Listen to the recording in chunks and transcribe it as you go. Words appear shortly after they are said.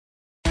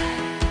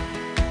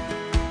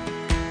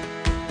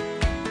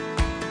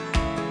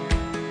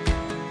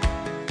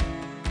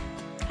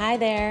Hi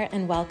there,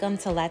 and welcome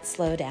to Let's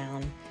Slow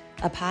Down,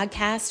 a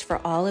podcast for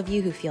all of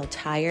you who feel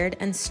tired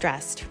and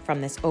stressed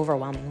from this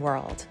overwhelming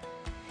world.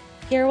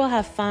 Here we'll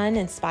have fun,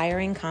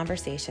 inspiring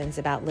conversations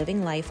about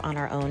living life on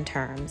our own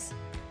terms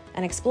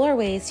and explore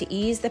ways to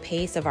ease the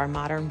pace of our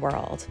modern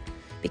world,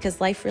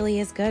 because life really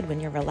is good when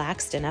you're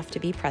relaxed enough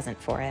to be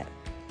present for it.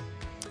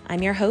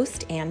 I'm your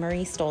host,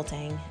 Anne-Marie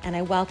Stolting, and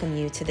I welcome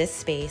you to this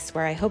space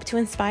where I hope to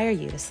inspire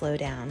you to slow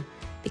down,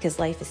 because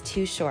life is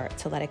too short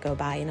to let it go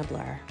by in a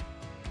blur.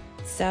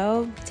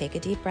 So take a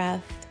deep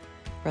breath,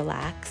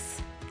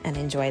 relax, and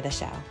enjoy the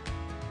show.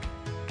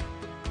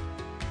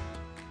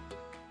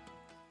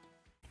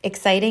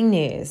 Exciting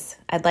news.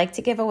 I'd like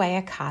to give away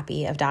a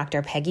copy of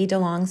Dr. Peggy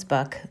DeLong's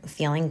book,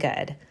 Feeling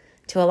Good,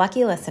 to a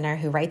lucky listener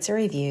who writes a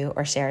review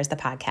or shares the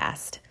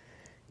podcast.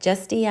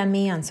 Just DM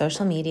me on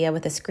social media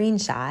with a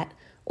screenshot,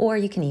 or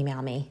you can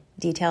email me.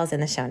 Details in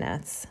the show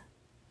notes.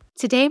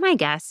 Today, my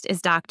guest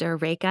is Dr.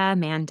 Rekha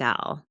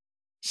Mandel.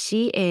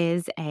 She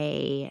is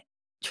a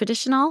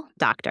traditional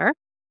doctor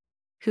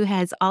who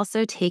has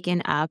also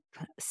taken up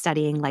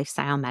studying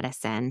lifestyle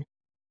medicine.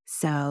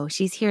 So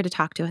she's here to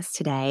talk to us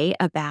today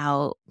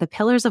about the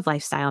pillars of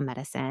lifestyle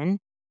medicine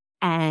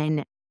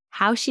and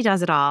how she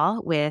does it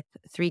all with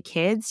 3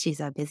 kids. She's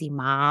a busy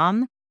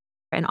mom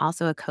and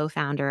also a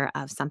co-founder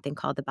of something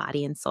called the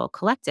Body and Soul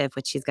Collective,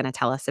 which she's going to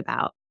tell us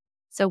about.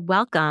 So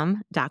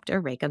welcome,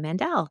 Dr. Rekha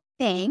Mandel.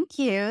 Thank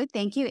you.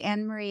 Thank you,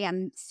 Anne-Marie.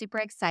 I'm super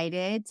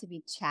excited to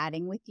be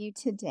chatting with you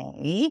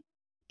today.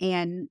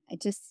 And I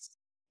just,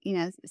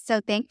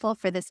 so thankful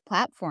for this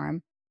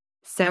platform.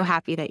 So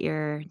happy that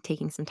you're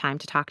taking some time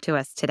to talk to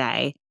us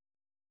today.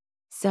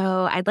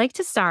 So I'd like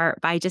to start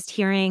by just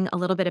hearing a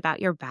little bit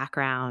about your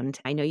background.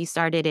 I know you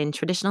started in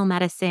traditional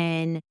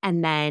medicine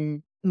and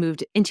then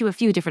moved into a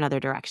few different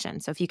other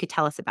directions. So if you could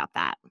tell us about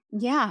that.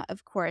 Yeah,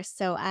 of course.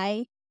 So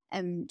I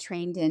am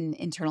trained in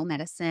internal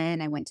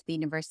medicine. I went to the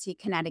University of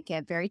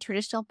Connecticut, very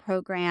traditional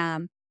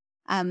program.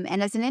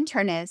 And as an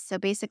internist, so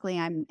basically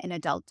I'm an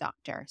adult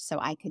doctor. So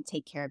I could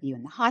take care of you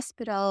in the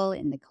hospital,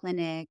 in the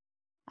clinic,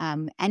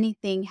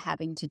 anything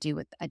having to do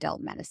with adult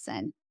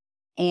medicine.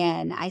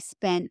 And I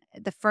spent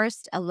the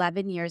first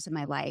 11 years of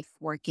my life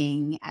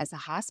working as a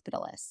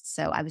hospitalist.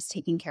 So I was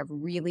taking care of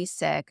really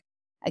sick,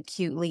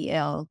 acutely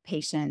ill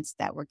patients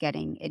that were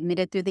getting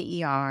admitted through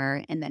the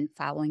ER and then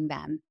following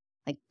them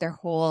like their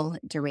whole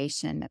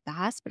duration of the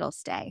hospital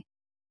stay.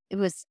 It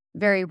was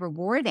very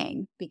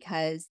rewarding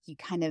because you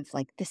kind of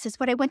like, this is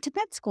what I went to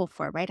med school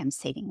for, right? I'm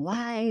saving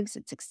lives.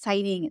 It's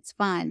exciting. It's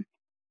fun.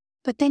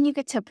 But then you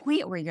get to a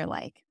point where you're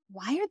like,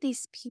 why are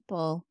these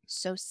people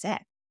so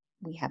sick?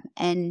 We have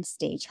end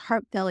stage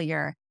heart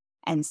failure,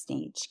 end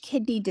stage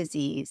kidney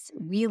disease,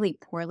 really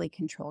poorly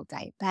controlled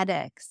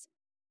diabetics.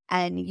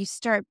 And you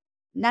start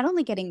not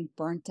only getting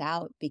burnt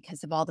out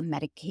because of all the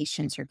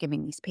medications you're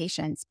giving these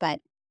patients, but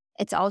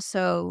it's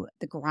also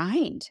the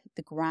grind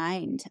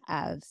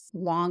of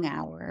long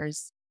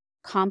hours,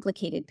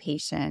 complicated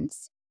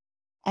patients.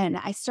 And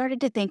I started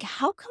to think,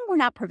 how come we're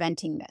not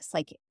preventing this?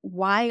 Like,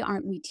 why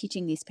aren't we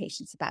teaching these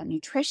patients about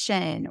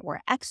nutrition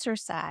or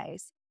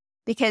exercise?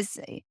 Because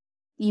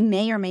you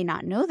may or may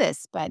not know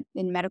this, but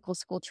in medical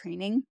school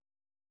training,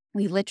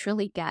 we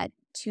literally get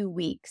 2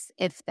 weeks,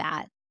 if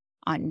that,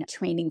 on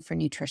training for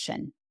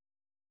nutrition.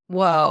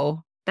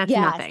 Whoa, that's Yes.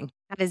 nothing.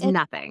 That is It's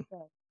nothing.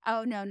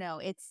 Oh,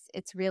 no.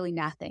 It's really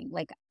nothing.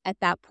 Like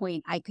at that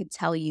point, I could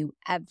tell you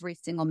every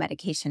single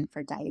medication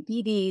for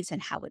diabetes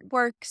and how it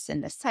works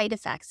and the side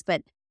effects,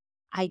 but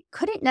I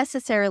couldn't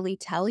necessarily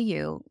tell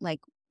you like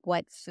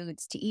what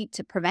foods to eat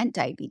to prevent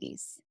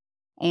diabetes.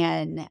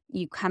 And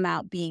you come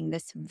out being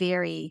this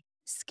very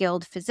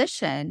skilled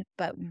physician,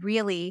 but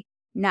really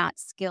not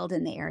skilled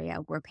in the area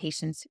where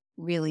patients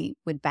really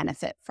would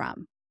benefit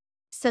from.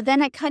 So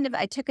then I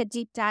took a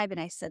deep dive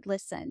and I said,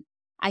 listen,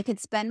 I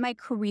could spend my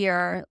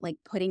career like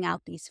putting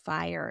out these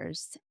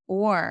fires,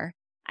 or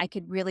I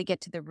could really get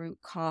to the root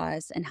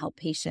cause and help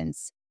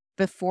patients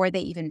before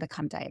they even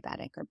become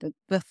diabetic or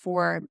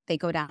before they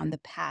go down the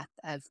path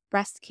of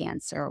breast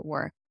cancer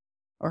or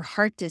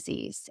heart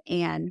disease.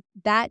 And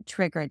that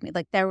triggered me.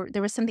 Like there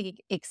was something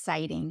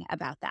exciting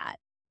about that.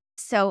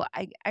 So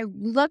I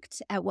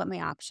looked at what my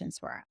options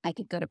were. I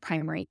could go to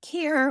primary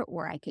care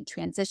or I could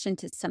transition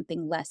to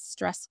something less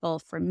stressful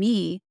for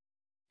me.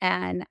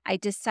 And I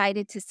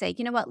decided to say,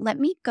 you know what, let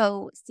me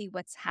go see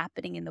what's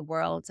happening in the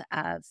world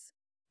of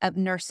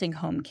nursing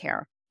home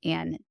care.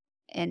 And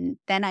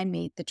then I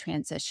made the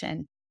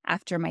transition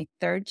after my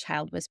 3rd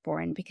child was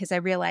born because I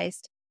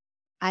realized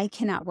I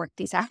cannot work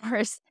these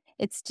hours.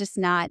 It's just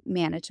not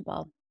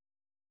manageable.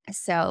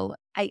 So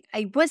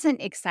I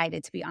wasn't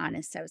excited, to be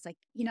honest. I was like,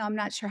 I'm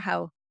not sure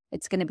how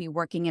it's going to be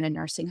working in a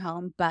nursing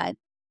home, but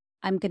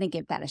I'm going to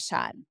give that a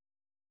shot.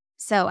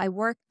 So I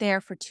worked there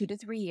for 2 to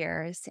 3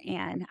 years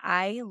and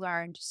I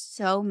learned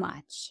so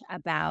much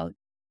about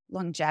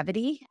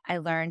longevity. I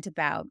learned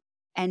about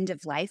end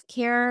of life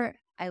care.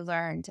 I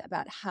learned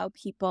about how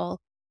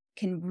people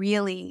can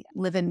really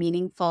live a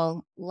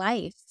meaningful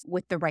life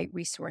with the right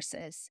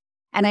resources.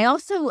 And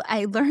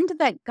I learned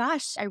that,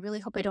 gosh, I really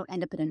hope I don't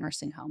end up in a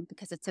nursing home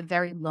because it's a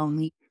very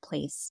lonely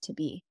place to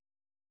be.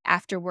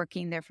 After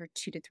working there for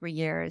 2 to 3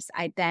 years,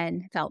 I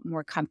then felt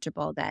more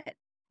comfortable that,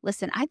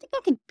 listen, I think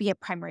I could be a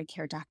primary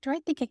care doctor. I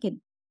think I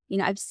could,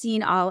 I've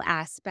seen all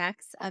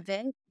aspects of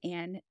it.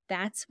 And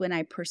that's when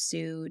I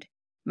pursued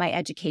my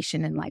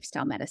education in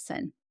lifestyle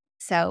medicine.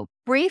 So,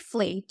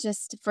 briefly,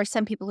 just for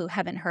some people who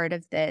haven't heard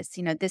of this,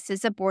 this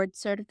is a board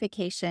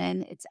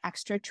certification. It's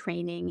extra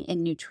training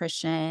in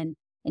nutrition,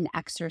 in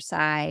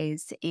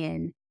exercise,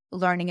 in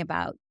learning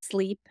about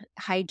sleep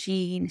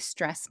hygiene,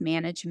 stress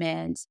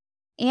management,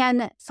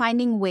 and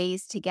finding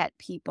ways to get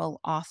people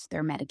off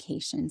their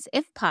medications,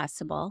 if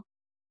possible,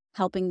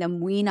 helping them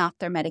wean off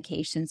their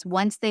medications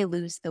once they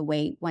lose the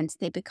weight, once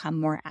they become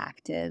more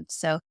active.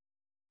 So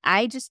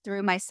I just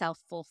threw myself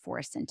full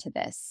force into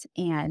this,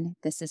 and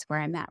this is where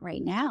I'm at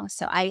right now.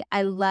 So I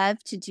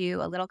love to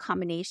do a little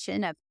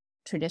combination of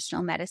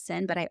traditional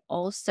medicine, but I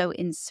also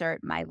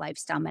insert my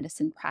lifestyle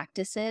medicine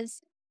practices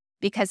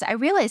because I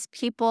realize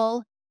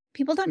people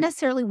don't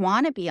necessarily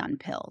want to be on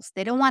pills.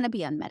 They don't want to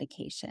be on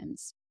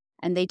medications,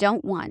 and they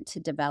don't want to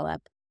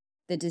develop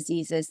the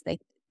diseases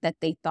that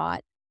they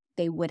thought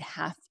they would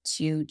have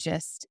to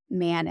just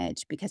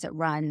manage because it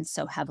runs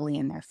so heavily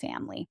in their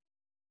family.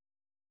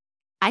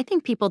 I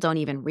think people don't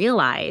even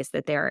realize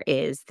that there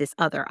is this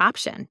other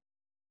option.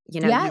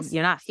 Yes.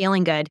 You're not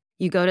feeling good.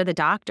 You go to the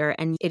doctor,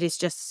 and it is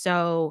just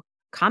so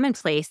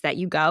commonplace that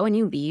you go and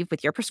you leave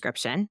with your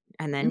prescription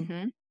and then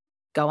Hmm.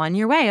 go on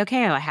your way.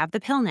 Okay, I have the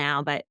pill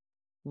now, but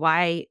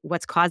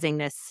what's causing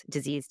this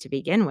disease to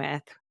begin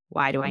with?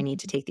 Why do I need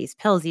to take these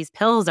pills? These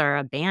pills are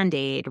a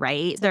band-aid,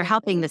 right? They're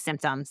helping Absolutely. the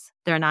symptoms.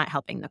 They're not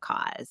helping the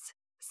cause.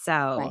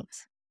 So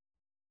Right.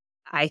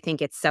 I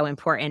think it's so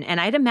important. And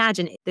I'd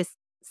imagine this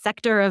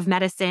sector of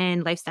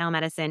medicine, lifestyle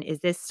medicine,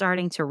 is this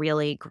starting to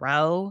really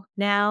grow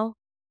now?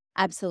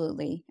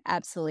 Absolutely.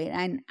 Absolutely.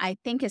 And I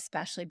think,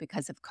 especially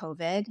because of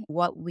COVID,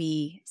 what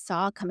we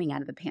saw coming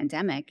out of the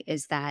pandemic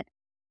is that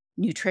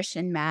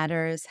nutrition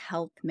matters,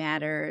 health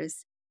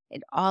matters,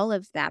 and all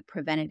of that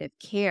preventative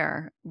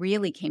care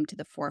really came to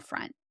the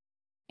forefront.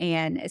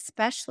 And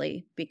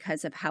especially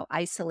because of how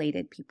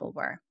isolated people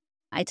were.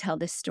 I tell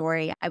this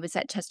story. I was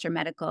at Chester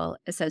Medical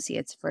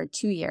Associates for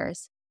 2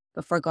 years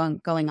before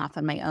going off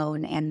on my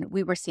own, and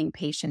we were seeing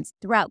patients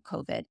throughout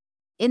COVID.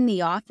 In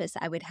the office,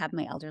 I would have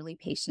my elderly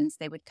patients.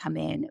 They would come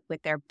in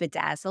with their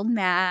bedazzled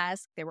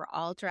mask. They were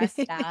all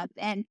dressed up,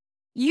 and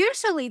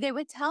usually they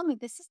would tell me,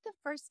 "This is the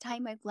first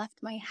time I've left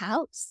my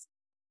house."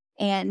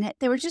 And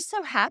they were just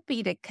so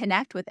happy to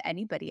connect with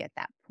anybody at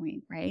that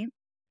point, right?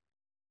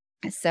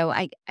 So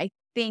I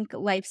think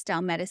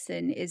lifestyle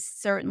medicine is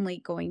certainly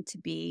going to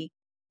be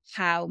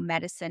how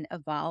medicine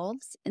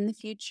evolves in the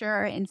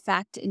future. In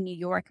fact, in New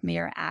York,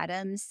 Mayor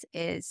Adams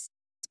is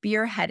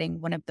spearheading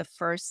one of the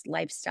first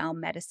lifestyle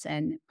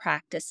medicine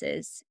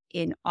practices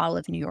in all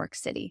of New York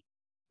City.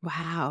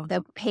 Wow.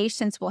 The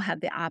patients will have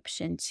the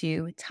option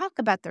to talk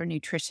about their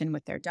nutrition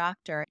with their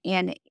doctor.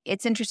 And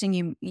it's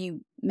interesting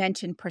you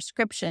mentioned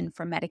prescription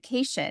for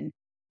medication.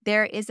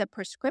 There is a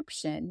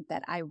prescription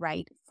that I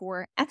write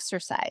for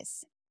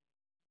exercise.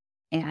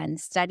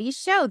 And studies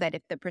show that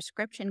if the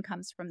prescription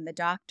comes from the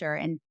doctor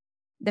and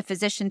the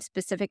physician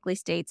specifically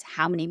states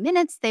how many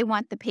minutes they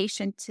want the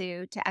patient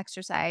to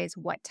exercise,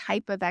 what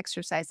type of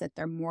exercise, that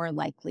they're more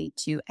likely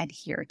to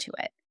adhere to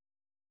it.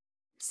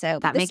 So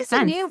That this makes is a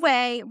sense. new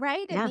way,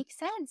 right? It Yeah. makes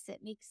sense.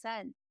 It makes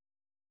sense.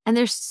 And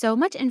there's so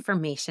much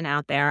information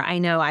out there. I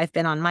know I've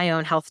been on my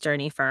own health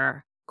journey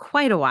for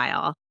quite a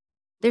while.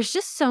 There's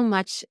just so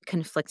much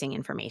conflicting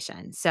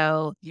information.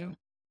 So Yeah.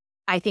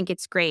 I think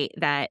it's great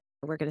that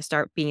we're going to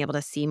start being able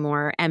to see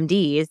more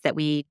MDs that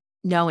we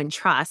know and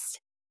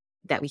trust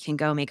that we can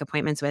go make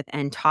appointments with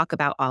and talk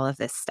about all of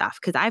this stuff.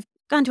 Cause I've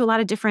gone to a lot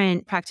of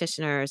different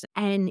practitioners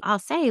and I'll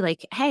say,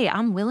 like, hey,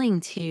 I'm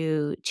willing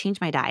to change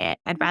my diet.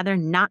 I'd rather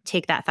not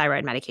take that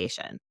thyroid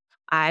medication.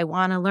 I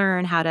want to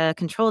learn how to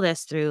control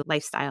this through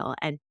lifestyle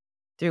and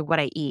through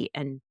what I eat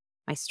and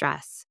my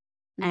stress.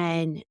 Mhm.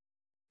 And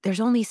there's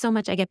only so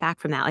much I get back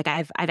from that. Like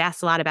I've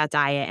asked a lot about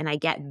diet and I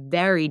get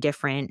very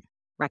different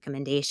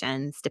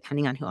recommendations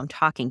depending on who I'm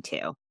talking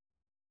to. Right.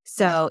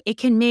 So it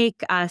can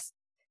make us,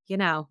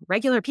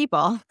 regular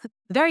people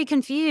very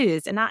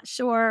confused and not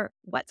sure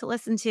what to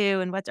listen to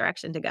and what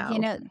direction to You go.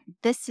 know,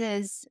 this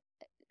is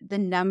the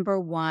number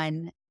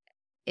one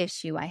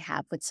issue I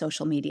have with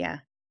social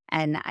media.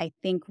 And I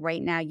think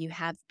right now you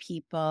have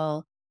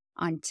people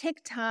on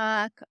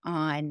TikTok,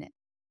 on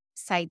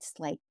sites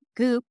like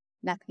Goop,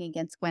 nothing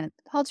against Gwyneth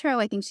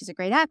Paltrow. I think she's a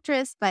great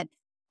actress, but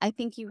I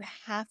think you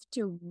have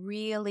to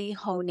really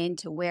hone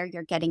into where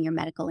you're getting your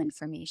medical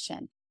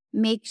information.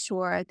 Make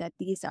sure that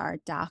these are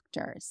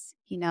doctors.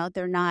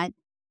 They're not,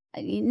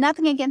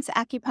 nothing against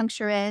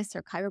acupuncturists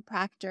or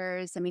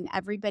chiropractors. I mean,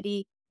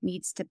 everybody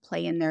needs to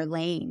play in their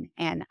lane.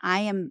 And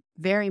I am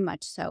very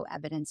much so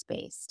evidence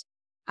based.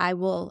 I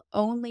will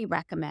only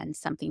recommend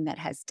something that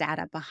has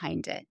data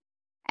behind it.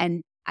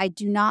 And I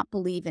do not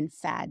believe in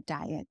fad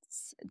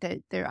diets.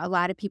 There are a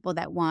lot of people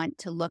that want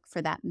to look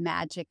for that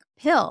magic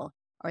pill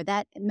or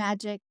that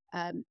magic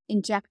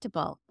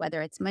injectable,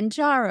 whether it's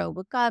Manjaro,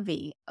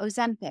 Wegovy,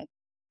 Ozempic,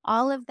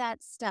 all of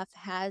that stuff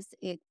has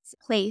its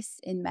place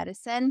in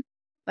medicine.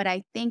 But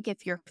I think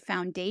if your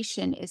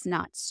foundation is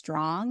not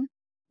strong,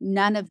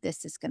 none of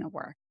this is going to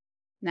work.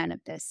 None of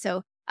this.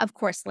 So, of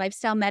course,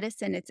 lifestyle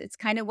medicine, it's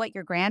kind of what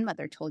your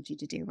grandmother told you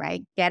to do,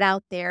 right? Get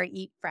out there,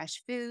 eat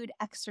fresh food,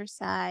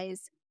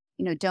 exercise,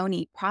 don't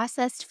eat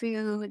processed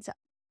foods.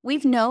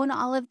 We've known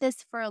all of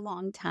this for a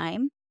long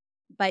time,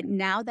 but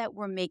now that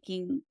we're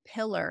making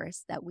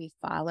pillars that we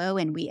follow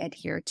and we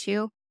adhere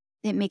to,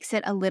 it makes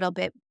it a little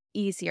bit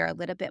easier, a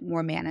little bit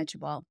more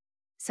manageable.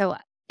 So,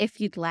 if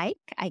you'd like,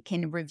 I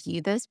can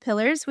review those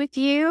pillars with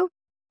you.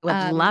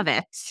 Would love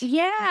it.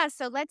 Yeah,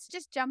 so let's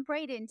just jump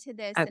right into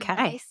this. And when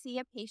I Okay. see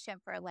a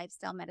patient for a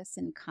lifestyle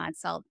medicine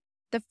consult,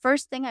 the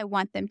first thing I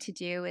want them to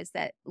do is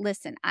that,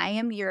 listen, I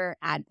am your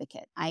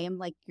advocate. I am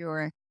like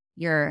your,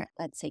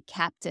 let's say,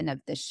 captain of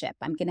the ship.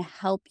 I'm going to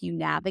help you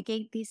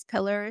navigate these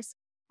pillars.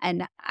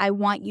 And I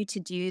want you to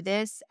do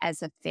this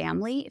as a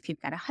family. If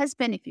you've got a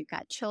husband, if you've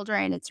got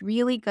children, it's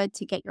really good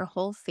to get your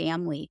whole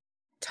family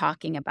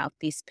talking about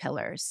these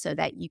pillars so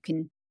that you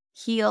can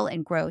heal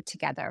and grow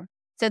together.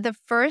 So the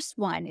first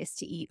one is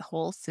to eat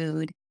whole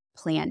food,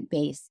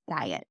 plant-based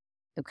diet.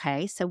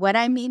 Okay. So what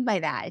I mean by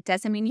that, it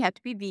doesn't mean you have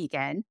to be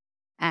vegan.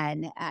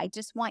 And I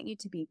just want you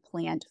to be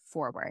plant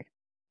forward.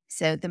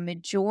 So the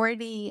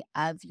majority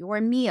of your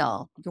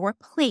meal, your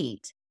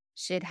plate,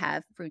 should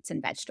have fruits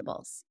and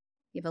vegetables.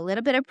 You have a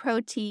little bit of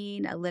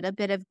protein, a little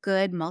bit of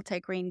good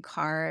multigrain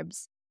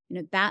carbs.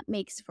 That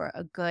makes for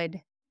a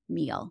good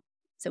meal.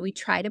 So we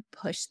try to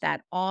push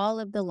that. All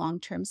of the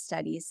long-term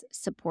studies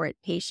support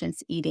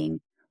patients eating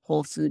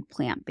whole food,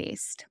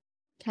 plant-based.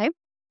 Okay.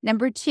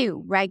 Number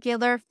 2,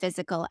 regular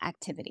physical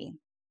activity.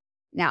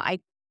 Now, I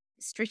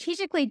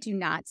strategically do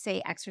not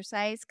say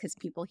exercise because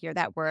people hear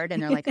that word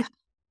and they're like,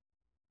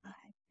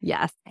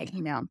 Yes. I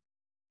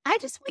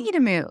just want you to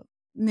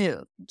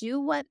move. Do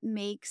what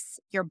makes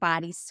your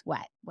body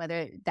sweat,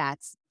 whether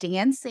that's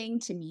dancing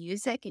to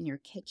music in your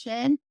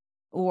kitchen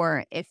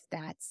or if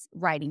that's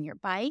riding your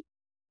bike,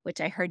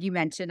 which I heard you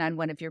mention on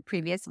one of your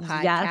previous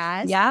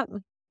podcasts. Yes. Yep.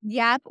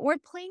 Yep. Or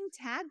playing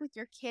tag with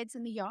your kids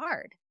in the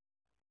yard.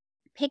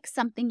 Pick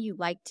something you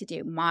like to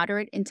do.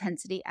 Moderate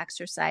intensity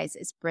exercise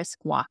is brisk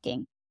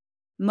walking.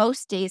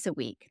 Most days a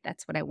week.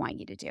 That's what I want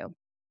you to do.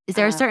 Is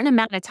there a certain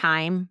amount of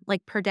time,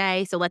 like per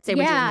day? So let's say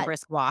we're doing the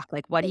brisk walk.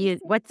 Like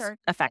what's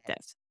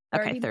effective?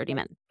 Okay, 30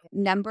 minutes.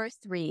 Number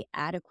 3,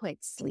 adequate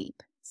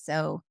sleep.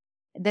 So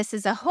this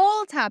is a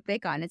whole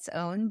topic on its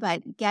own,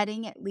 but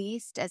getting at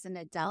least as an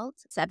adult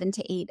 7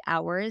 to 8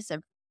 hours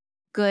of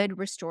good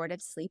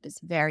restorative sleep is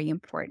very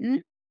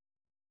important.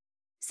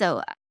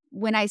 So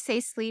when I say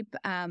sleep,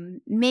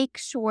 make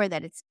sure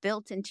that it's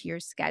built into your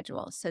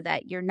schedule so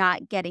that you're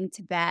not getting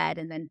to bed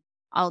and then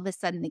all of a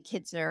sudden the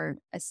kids are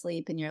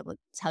asleep and you're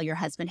tell your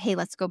husband, hey,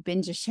 let's go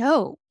binge a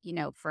show,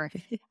 for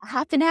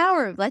half an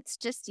hour. Let's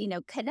just,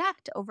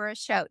 connect over a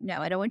show. No,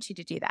 I don't want you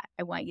to do that.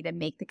 I want you to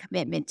make the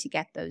commitment to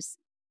get those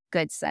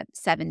good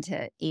 7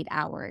 to 8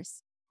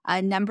 hours.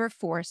 Number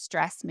 4,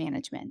 stress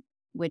management,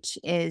 which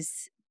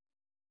is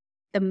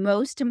the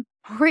most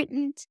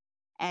important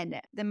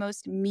and the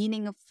most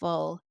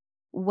meaningful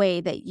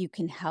way that you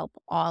can help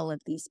all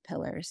of these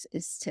pillars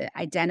is to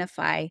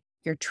identify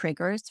your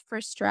triggers for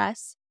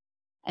stress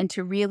and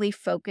to really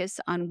focus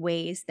on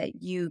ways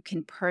that you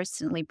can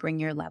personally bring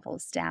your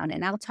levels down.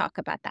 And I'll talk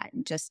about that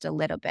in just a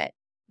little bit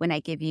when I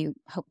give you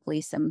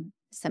hopefully some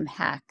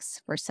hacks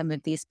for some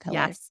of these pillars.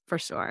 Yes, for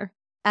sure.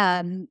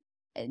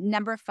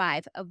 Number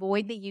 5,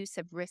 avoid the use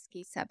of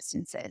risky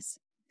substances.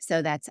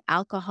 So that's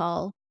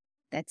alcohol,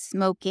 that's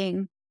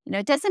smoking.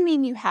 It doesn't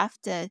mean you have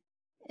to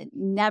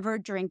never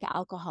drink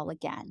alcohol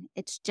again.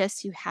 It's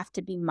just you have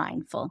to be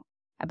mindful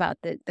about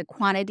the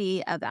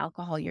quantity of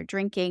alcohol you're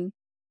drinking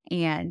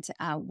and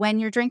when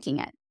you're drinking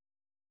it.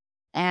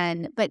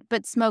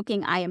 But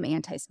smoking, I am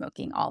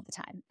anti-smoking all the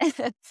time.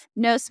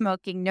 No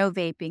smoking, no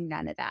vaping,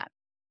 none of that.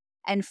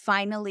 And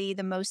finally,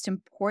 the most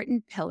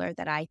important pillar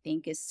that I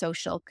think is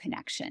social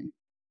connection.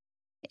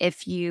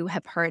 If you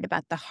have heard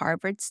about the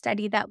Harvard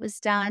study that was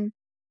done,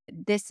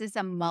 this is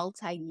a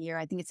multi-year,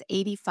 I think it's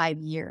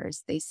 85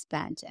 years they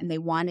spent, and they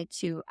wanted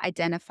to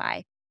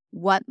identify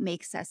what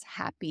makes us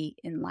happy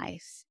in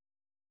life.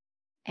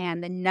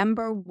 And the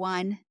number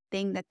one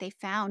thing that they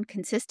found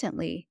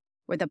consistently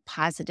were the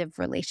positive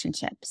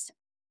relationships.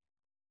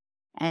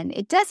 And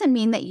it doesn't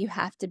mean that you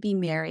have to be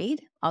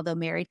married, although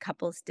married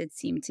couples did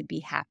seem to be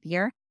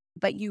happier,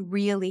 but you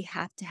really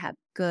have to have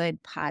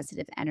good,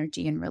 positive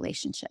energy in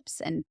relationships.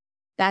 And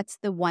that's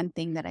the one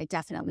thing that I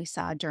definitely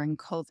saw during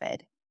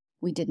COVID.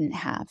 We didn't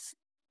have.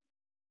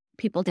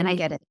 People didn't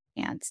get a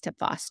chance to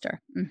foster.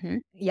 Mm-hmm.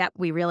 Yep,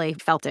 we really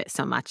felt it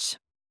so much.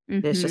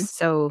 Mm-hmm. It's just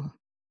so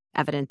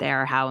evident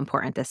there how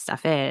important this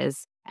stuff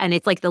is. And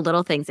it's like the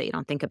little things that you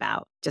don't think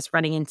about. Just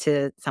running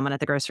into someone at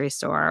the grocery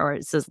store, or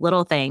it's those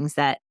little things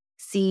that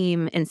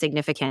seem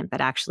insignificant,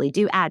 but actually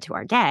do add to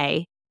our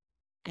day.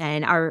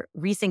 And my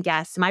recent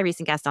guest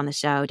on the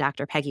show,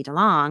 Dr. Peggy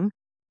DeLong,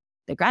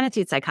 the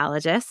gratitude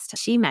psychologist,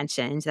 she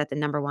mentioned that the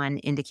number one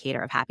indicator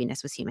of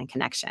happiness was human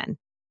connection.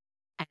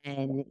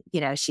 And,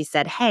 she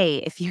said, hey,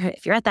 if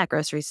you're at that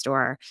grocery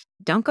store,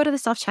 don't go to the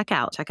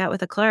self-checkout. Check out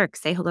with a clerk,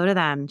 say hello to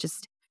them,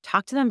 just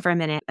talk to them for a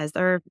minute as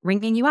they're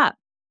ringing you up.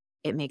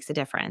 It makes a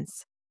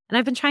difference. And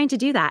I've been trying to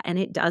do that, and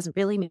it does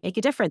really make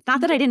a difference.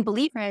 Not that I didn't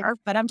believe Right. her,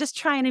 but I'm just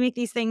trying to make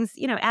these things,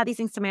 add these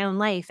things to my own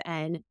life,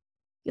 and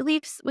you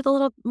leave with a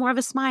little more of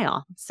a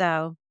smile.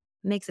 So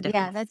it makes a Yeah,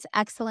 difference. that's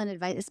excellent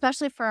advice,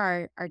 especially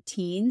for our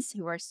teens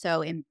who are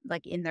so in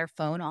their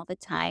phone all the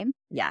time.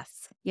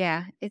 Yes.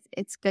 Yeah,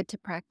 it's good to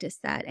practice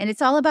that. And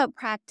it's all about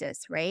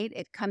practice, right?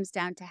 It comes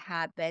down to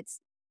habits.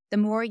 The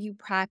more you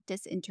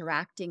practice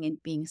interacting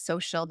and being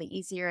social, the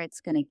easier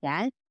it's going to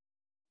get.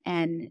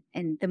 And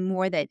the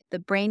more that the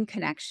brain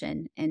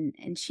connection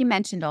and she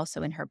mentioned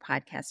also in her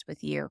podcast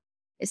with you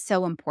is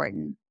so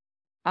important.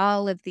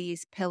 All of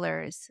these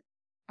pillars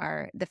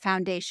are the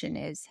foundation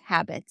is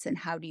habits and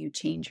how do you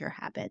change your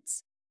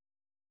habits?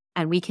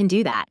 And we can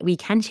do that. We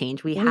can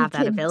change. We We have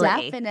that can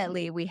ability.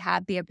 definitely, we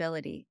have the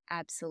ability.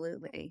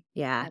 Absolutely.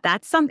 Yeah,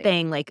 that's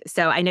Absolutely. something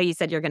so I know you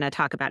said you're going to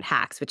talk about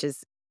hacks, which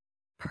is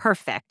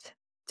perfect.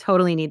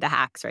 Totally need the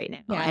hacks right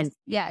now. Yes.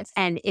 Yes.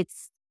 And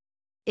it's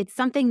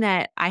something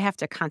that I have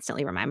to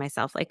constantly remind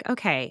myself, like,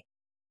 okay,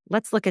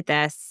 let's look at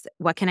this.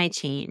 What can I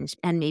change?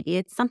 And maybe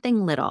it's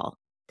something little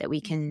that we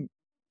Mhm. can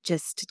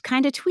just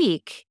kind of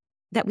tweak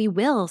that we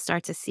will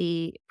start to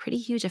see pretty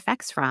huge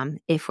effects from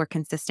if we're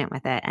consistent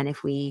with it. And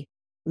if we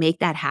make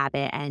that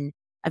habit, and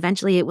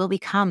eventually it will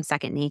become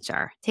second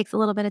nature. Takes a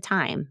little bit of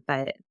time,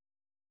 but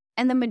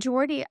And the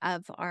majority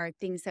of our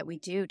things that we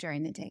do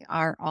during the day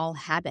are all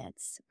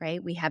habits,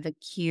 right? We have a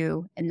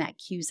cue and that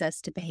cues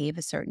us to behave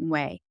a certain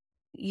way.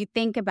 You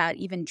think about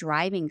even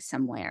driving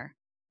somewhere,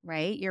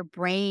 right? Your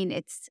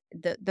brain,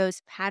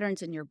 those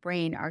patterns in your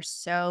brain are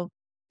so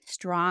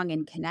strong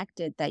and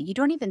connected that you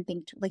don't even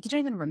like you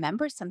don't even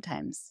remember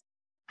sometimes.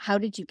 How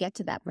did you get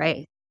to that right.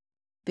 place?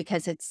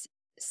 Because it's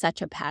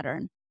such a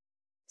pattern.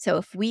 So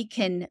if we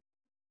can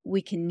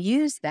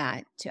use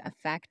that to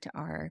affect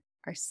our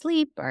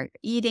sleep, our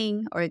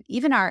eating, or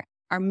even our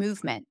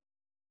movement.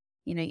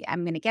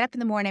 I'm going to get up in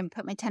the morning,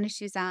 put my tennis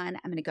shoes on,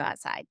 I'm going to go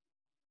outside.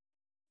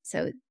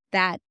 So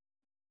that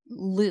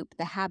loop,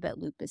 the habit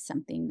loop, is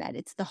something that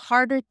it's the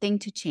harder thing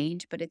to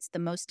change, but it's the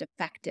most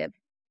effective,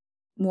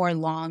 more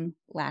long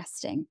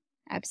lasting.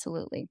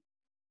 Absolutely.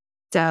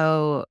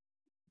 So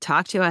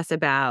talk to us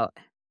about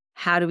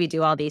how do we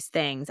do all these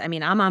things? I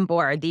mean, I'm on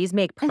board. These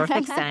make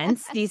perfect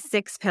sense. These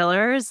 6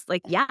 pillars,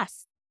 like,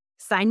 yes,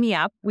 sign me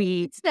up.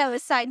 So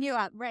sign you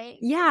up, right?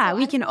 So Yeah,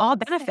 we I can will all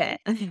say benefit.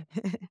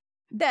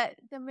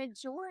 the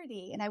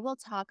majority, and I will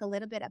talk a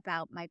little bit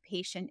about my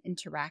patient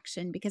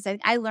interaction because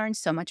I learned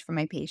so much from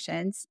my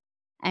patients.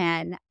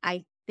 And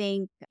I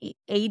think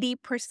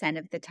 80%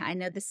 of the time, I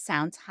know this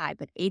sounds high,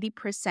 but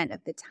 80%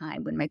 of the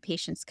time when my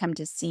patients come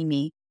to see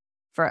me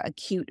for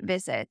acute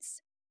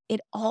visits, it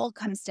all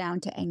comes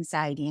down to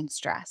anxiety and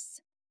stress.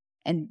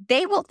 And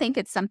they will think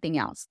it's something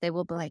else. They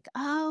will be like,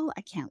 oh,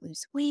 I can't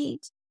lose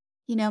weight.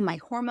 My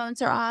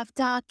hormones are off.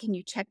 Doc, can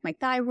you check my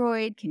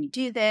thyroid? Can you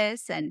do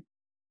this? And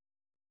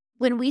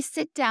when we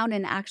sit down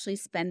and actually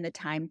spend the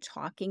time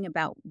talking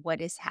about what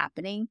is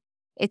happening,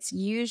 it's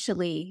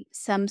usually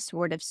some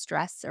sort of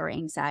stress or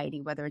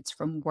anxiety, whether it's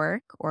from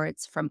work or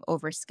it's from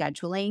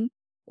overscheduling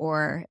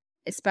or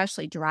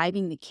especially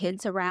driving the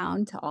kids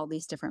around to all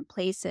these different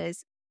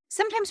places.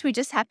 Sometimes we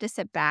just have to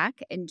sit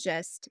back and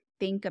just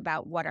think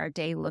about what our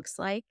day looks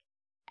like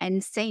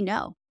and say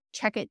no.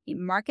 Check it,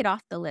 mark it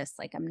off the list.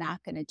 Like, I'm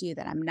not going to do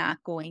that. I'm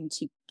not going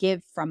to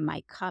give from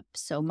my cup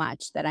so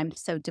much that I'm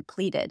so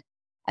depleted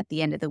at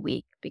the end of the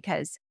week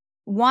because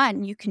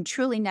one, you can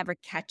truly never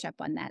catch up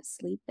on that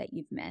sleep that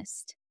you've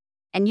missed.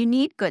 And you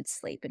need good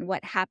sleep. And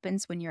what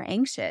happens when you're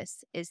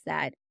anxious is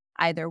that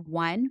either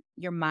one,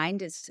 your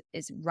mind is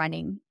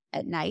running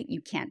at night,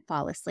 you can't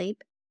fall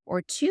asleep,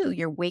 or two,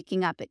 you're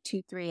waking up at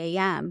 2, 3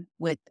 a.m.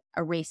 with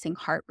a racing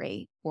heart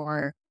rate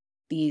or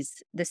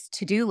this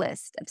to-do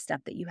list of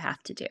stuff that you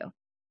have to do.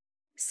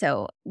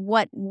 So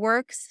what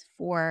works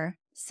for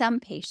some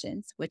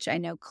patients, which I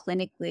know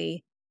clinically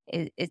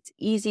it's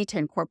easy to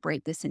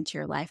incorporate this into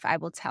your life. I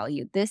will tell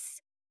you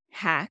this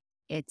hack,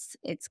 it's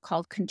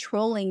called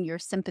controlling your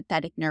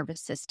sympathetic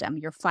nervous system,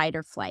 your fight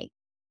or flight.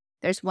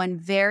 There's one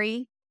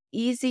very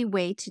easy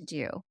way to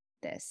do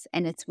this,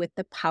 and it's with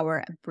the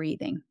power of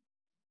breathing.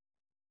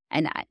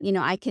 And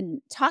I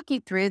can talk you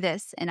through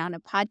this, and on a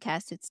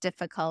podcast, it's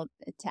difficult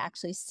to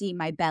actually see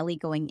my belly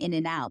going in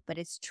and out, but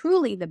it's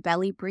truly the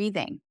belly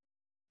breathing.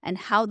 And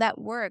how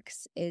that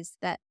works is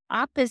that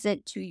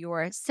opposite to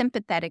your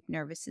sympathetic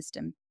nervous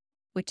system,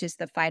 which is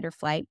the fight or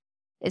flight,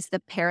 is the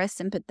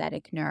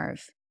parasympathetic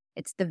nerve.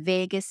 It's the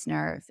vagus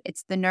nerve.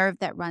 It's the nerve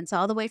that runs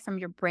all the way from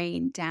your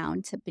brain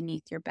down to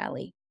beneath your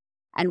belly.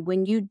 And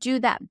when you do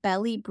that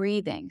belly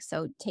breathing,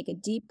 so take a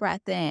deep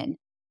breath in,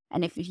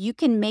 and if you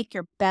can make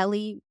your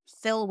belly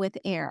fill with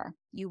air,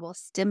 you will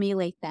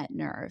stimulate that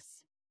nerve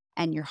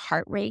and your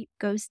heart rate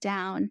goes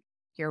down,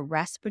 your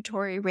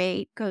respiratory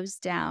rate goes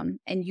down,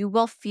 and you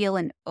will feel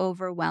an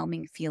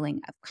overwhelming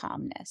feeling of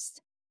calmness.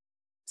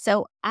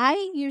 So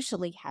I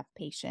usually have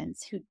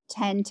patients who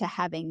tend to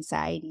have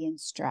anxiety and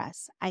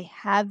stress. I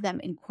have them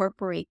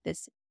incorporate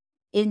this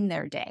in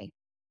their day.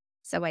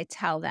 So I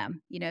tell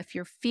them, if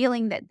you're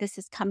feeling that this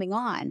is coming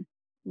on,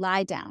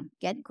 lie down,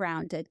 get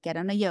grounded, get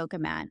on a yoga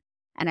mat,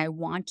 and I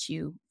want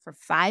you for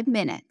 5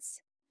 minutes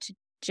to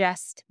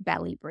just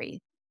belly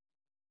breathe.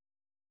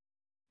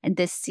 And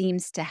this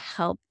seems to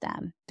help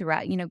them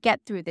throughout,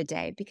 get through the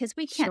day, because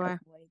we can't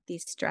avoid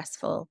these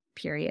stressful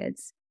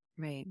periods.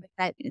 Right.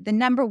 But the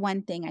number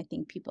one thing I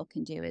think people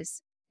can do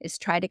is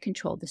try to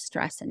control the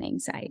stress and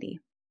anxiety.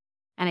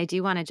 And I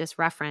do want to just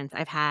reference,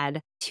 I've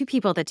had 2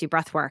 people that do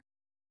breath work,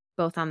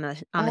 both on the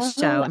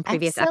show in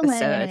previous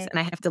episodes. And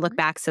I have to look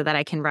back so that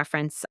I can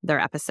reference their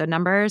episode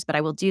numbers, but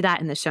I will do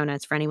that in the show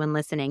notes for anyone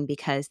listening,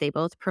 because they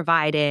both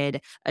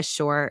provided a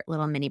short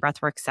little mini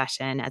breathwork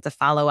session as a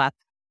follow-up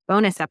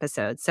bonus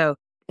episode. So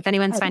if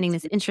anyone's finding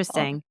this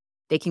interesting,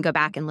 they can go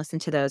back and listen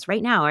to those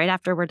right now, right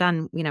after we're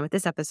done, with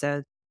this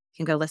episode.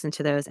 You can go listen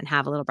to those and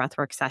have a little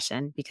breathwork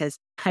session, because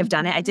I've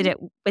done it. I did it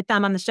with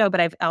them on the show, but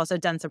I've also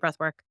done some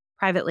breathwork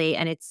privately,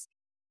 and it's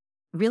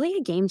really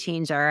a game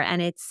changer.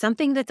 And it's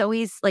something that's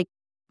always like,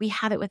 we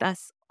have it with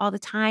us all the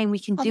time. We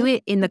can do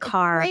it in the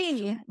car.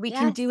 We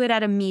can do it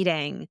at a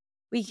meeting.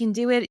 We can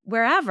do it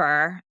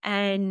wherever.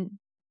 And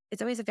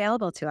it's always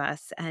available to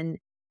us. And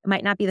it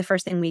might not be the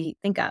first thing we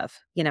think of.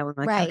 We're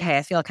like, okay,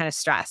 I feel kind of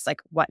stressed.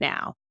 Like, what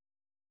now?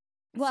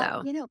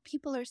 Well,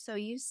 people are so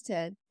used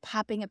to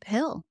popping a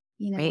pill.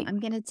 Right. I'm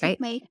going to take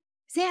my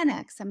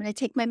Xanax. I'm going to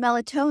take my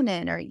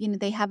melatonin, or,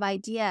 they have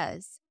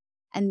ideas,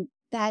 and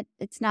that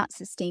it's not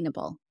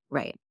sustainable.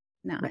 Right.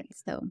 No. Right.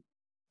 So,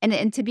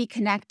 and to be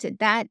connected,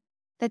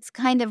 that's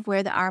kind of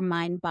where our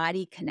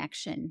mind-body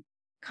connection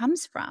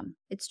comes from.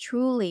 It's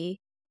truly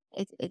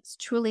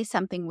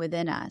something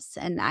within us.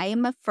 And I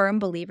am a firm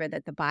believer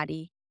that the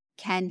body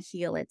can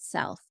heal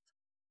itself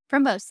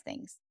for most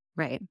things.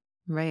 Right.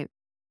 Right.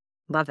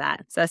 Love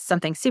that. So that's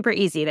something super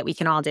easy that we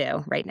can all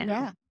do right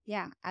now.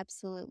 Yeah,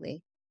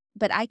 absolutely.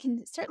 But I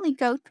can certainly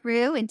go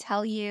through and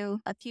tell you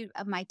a few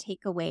of my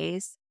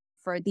takeaways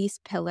for these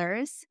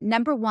pillars.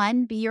 Number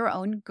 1, be your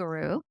own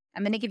guru.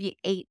 I'm going to give you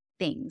 8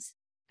 things.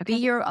 Okay. Be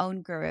your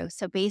own guru.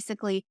 So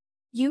basically,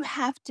 you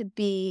have to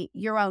be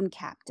your own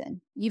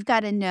captain. You've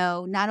got to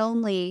know, not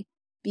only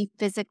be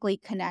physically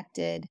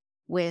connected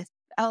with,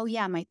 oh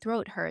yeah, my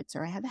throat hurts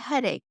or I have a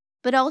headache,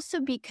 but also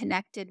be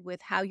connected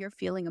with how you're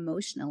feeling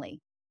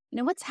emotionally.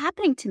 What's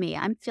happening to me?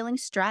 I'm feeling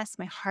stressed.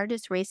 My heart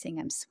is racing.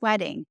 I'm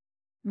sweating.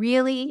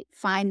 Really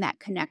find that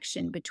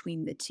connection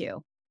between the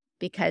two,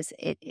 because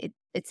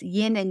it's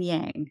yin and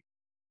yang.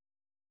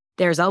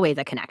 There's always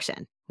a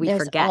connection.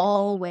 There's forget.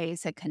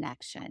 always a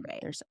connection. Right.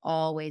 There's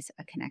always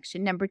a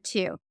connection. Number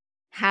 2,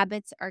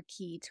 habits are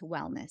key to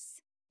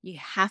wellness. You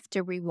have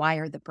to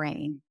rewire the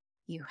brain.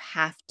 You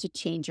have to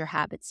change your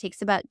habits. It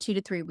takes about 2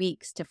 to 3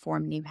 weeks to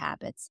form new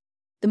habits.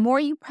 The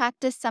more you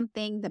practice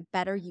something, the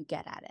better you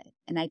get at it.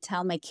 And I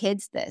tell my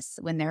kids this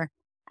when they're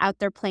out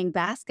there playing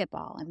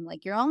basketball. I'm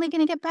like, you're only going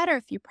to get better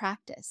if you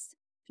practice.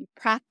 If you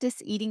practice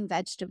eating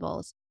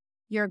vegetables,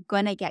 you're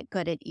going to get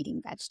good at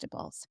eating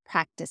vegetables.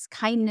 Practice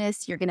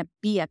kindness. You're going to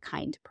be a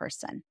kind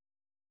person.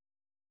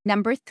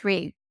 Number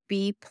 3,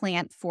 be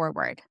plant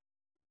forward.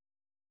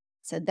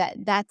 So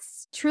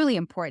that's truly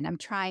important. I'm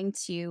trying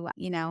to,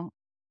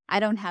 I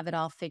don't have it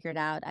all figured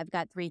out. I've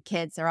got 3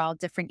 kids. They're all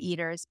different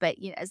eaters. But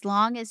as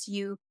long as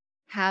you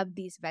have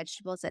these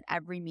vegetables at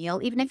every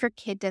meal, even if your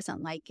kid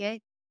doesn't like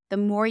it, the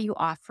more you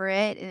offer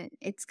it,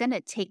 it's going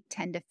to take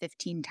 10 to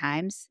 15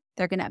 times.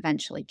 They're going to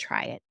eventually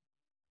try it.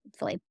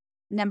 Hopefully.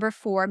 Number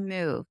 4,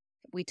 move.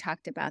 We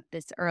talked about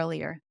this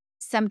earlier.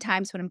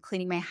 Sometimes when I'm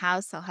cleaning my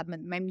house, I'll have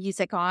my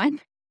music on,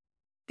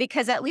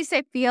 because at least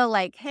I feel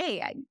like,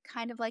 hey, I'm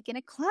kind of like in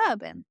a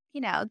club, and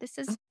this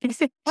is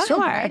fun, Sure.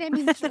 right? I'm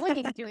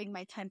enjoying doing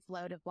my 10th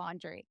load of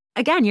laundry.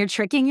 Again, you're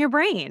tricking your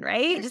brain,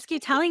 right? Just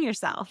keep telling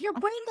yourself. Your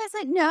brain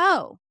doesn't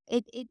know.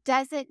 It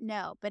doesn't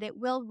know, but it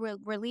will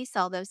release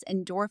all those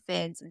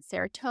endorphins and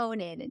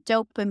serotonin and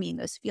dopamine,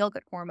 those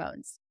feel-good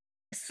hormones.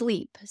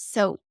 Sleep.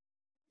 So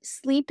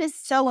sleep is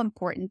so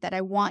important that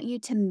I want you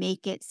to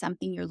make it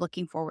something you're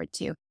looking forward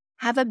to.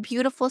 Have a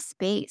beautiful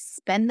space.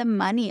 Spend the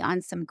money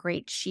on some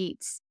great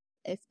sheets.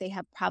 If they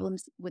have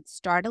problems with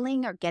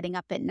startling or getting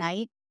up at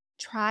night,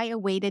 try a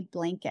weighted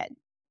blanket.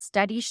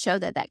 Studies show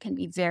that can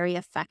be very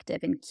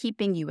effective in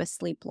keeping you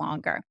asleep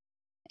longer.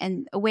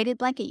 And a weighted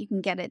blanket, you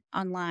can get it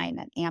online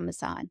at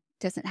Amazon.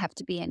 It doesn't have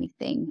to be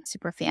anything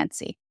super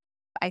fancy.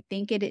 I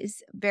think it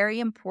is very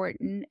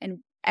important, and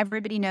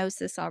everybody knows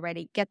this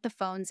already. Get the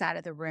phones out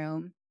of the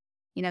room.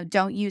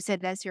 Don't use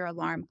it as your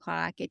alarm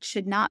clock. It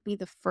should not be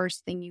the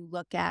first thing you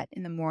look at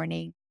in the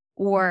morning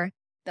or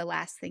the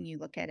last thing you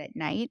look at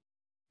night,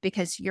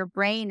 because your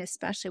brain,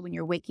 especially when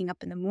you're waking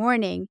up in the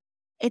morning,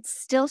 it's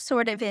still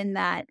sort of in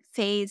that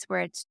phase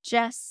where it's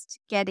just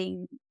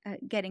getting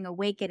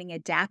awake, getting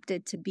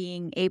adapted to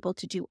being able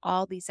to do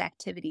all these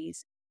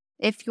activities.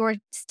 If you're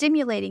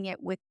stimulating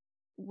it with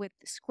with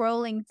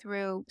scrolling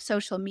through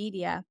social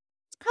media,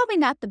 it's probably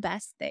not the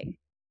best thing.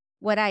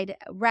 What I'd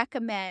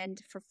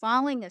recommend for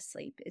falling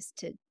asleep is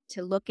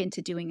to look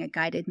into doing a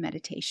guided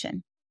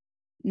meditation.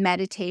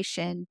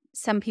 Meditation,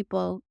 some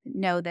people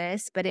know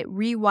this, but it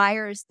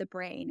rewires the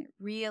brain. It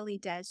really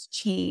does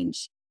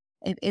change.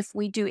 If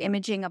we do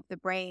imaging of the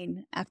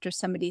brain after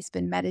somebody's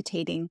been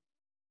meditating,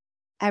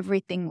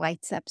 everything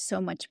lights up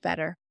so much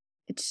better.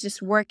 It's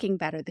just working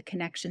better. The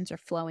connections are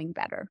flowing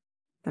better.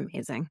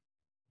 Amazing.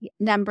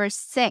 Number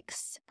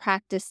 6,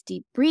 practice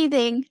deep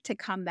breathing to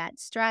combat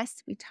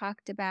stress. We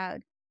talked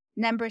about.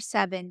 Number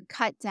 7,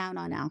 cut down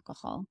on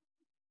alcohol.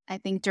 I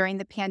think during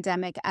the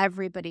pandemic,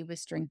 everybody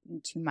was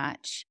drinking too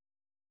much.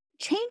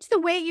 Change the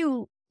way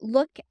you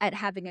look at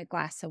having a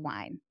glass of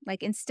wine.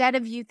 Like instead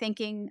of you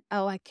thinking,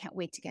 oh, I can't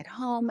wait to get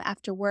home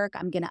after work,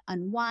 I'm going to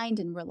unwind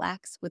and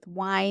relax with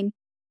wine.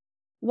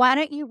 Why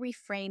don't you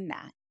reframe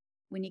that?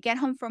 When you get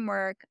home from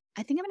work,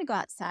 I think I'm going to go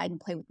outside and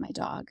play with my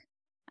dog.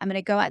 I'm going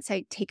to go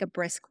outside, take a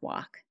brisk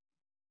walk.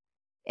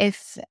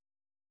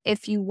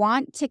 If you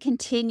want to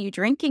continue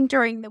drinking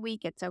during the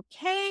week, it's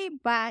okay,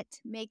 but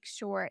make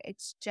sure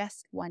it's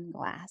just one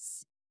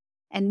glass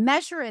and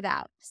measure it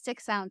out.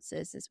 6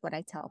 ounces is what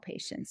I tell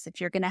patients.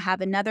 If you're going to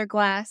have another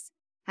glass,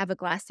 have a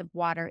glass of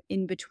water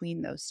in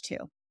between those 2.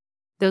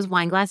 Those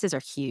wine glasses are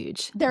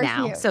huge They're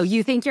now. huge. So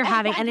you think you're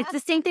having, and it's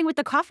the same thing with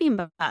the coffee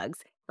mugs.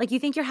 Like you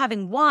think you're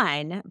having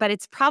one, but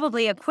it's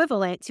probably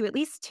equivalent to at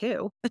least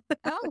 2.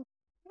 Oh,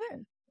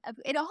 good.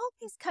 It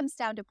always comes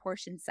down to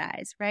portion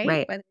size, right?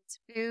 Right. Whether it's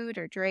food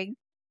or drink.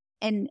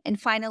 And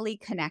finally,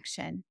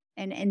 connection.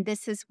 And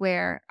this is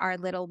where our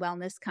little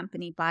wellness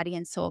company, Body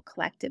and Soul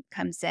Collective,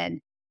 comes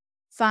in.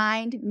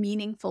 Find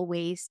meaningful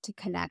ways to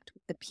connect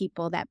with the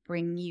people that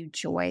bring you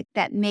joy,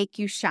 that make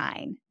you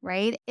shine,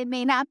 right? It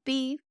may not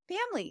be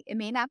family. It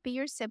may not be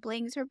your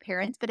siblings or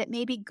parents, but it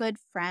may be good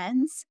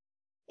friends.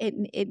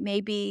 It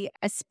may be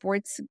a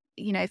sports,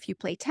 if you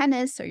play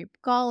tennis or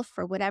golf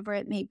or whatever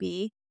it may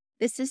be.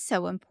 This is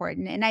so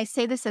important. And I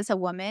say this as a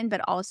woman, but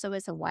also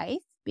as a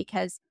wife,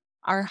 because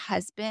our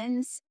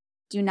husbands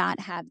do not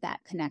have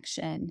that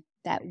connection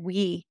that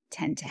we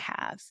tend to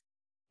have.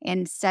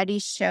 And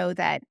studies show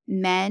that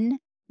men,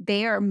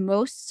 they are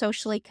most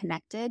socially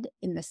connected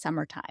in the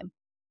summertime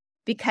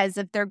because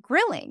of their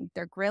grilling.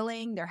 They're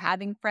grilling, they're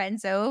having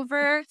friends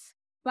over.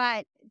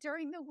 But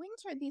during the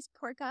winter, these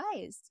poor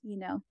guys,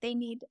 they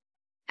need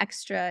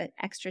extra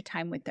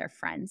time with their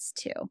friends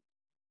too.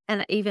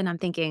 And even I'm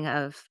thinking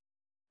of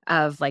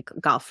like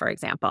golf, for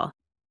example.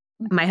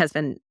 Mm-hmm. My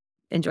husband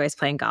enjoys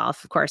playing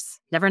golf. Of course,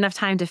 never enough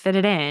time to fit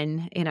it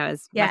in,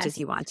 as much as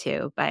you want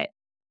to. But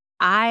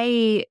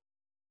I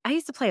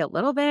used to play a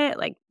little bit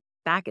like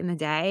back in the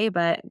day,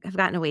 but I've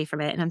gotten away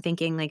from it. And I'm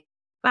thinking like,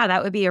 wow,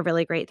 that would be a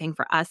really great thing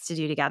for us to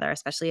do together,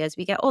 especially as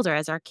we get older,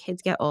 as our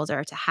kids get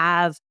older, to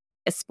have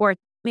a sport,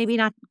 maybe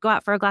not go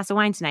out for a glass of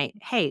wine tonight.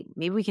 Hey,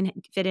 maybe we can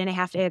fit in a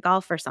half day of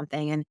golf or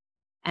something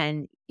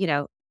and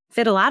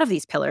fit a lot of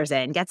these pillars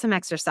in, get some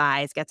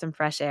exercise, get some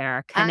fresh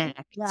air, connect.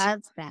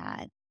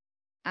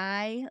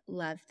 I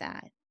love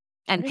that.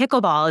 And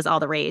pickleball is all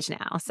the rage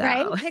now. So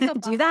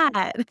right? do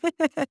that.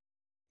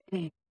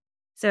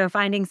 So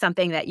finding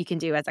something that you can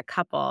do as a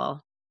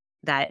couple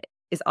that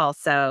is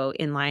also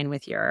in line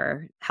with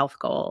your health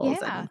goals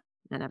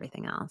and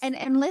everything else.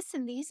 And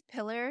listen, these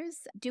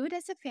pillars, do it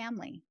as a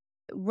family.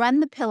 Run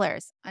the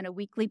pillars on a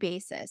weekly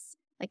basis.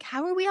 Like,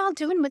 how are we all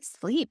doing with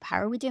sleep? How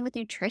are we doing with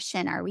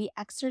nutrition? Are we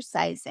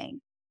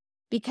exercising?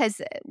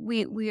 Because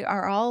we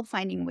are all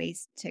finding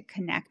ways to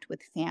connect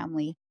with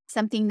family.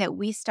 Something that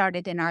we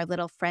started in our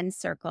little friend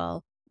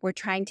circle, we're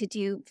trying to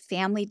do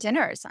family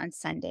dinners on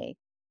Sunday.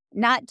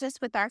 Not just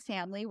with our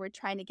family, we're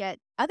trying to get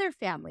other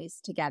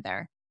families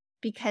together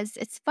because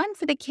it's fun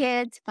for the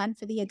kids, fun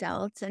for the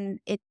adults, and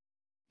it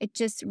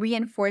just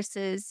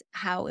reinforces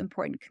how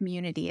important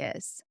community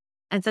is.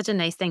 And such a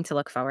nice thing to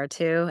look forward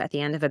to at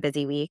the end of a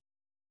busy week.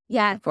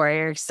 Yeah. Before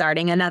you're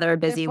starting another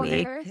busy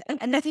week.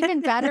 And it's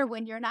even better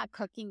when you're not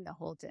cooking the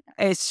whole dinner.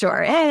 It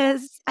sure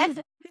is.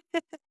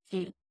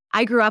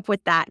 I grew up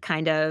with that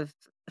kind of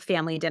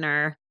family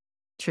dinner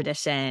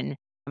tradition.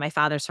 My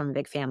father's from a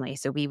big family,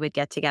 so we would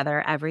get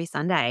together every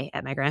Sunday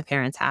at my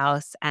grandparents'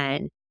 house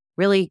and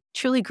really,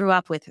 truly grew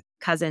up with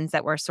cousins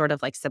that were sort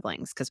of like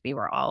siblings because we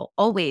were all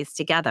always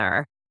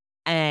together.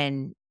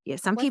 And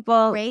some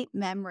people... Great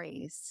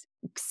memories.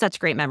 Such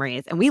great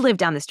memories. And we lived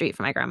down the street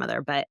from my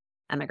grandmother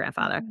and my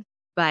grandfather. Mm-hmm.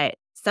 But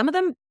some of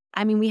them,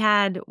 we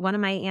had one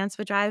of my aunts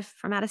would drive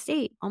from out of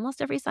state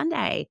almost every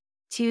Sunday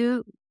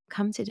to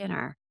come to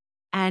dinner.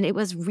 And it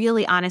was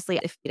really, honestly,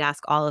 if you'd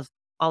ask all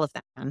of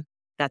them,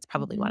 that's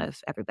probably one of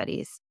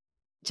everybody's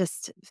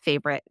just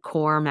favorite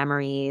core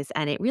memories.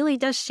 And it really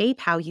does shape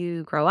how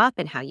you grow up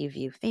and how you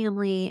view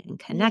family and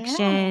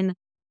connection.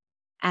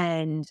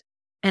 Yeah.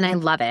 And I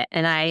love it.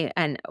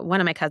 And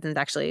one of my cousins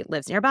actually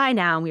lives nearby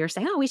now. And we were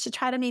saying, we should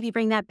try to maybe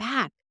bring that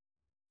back.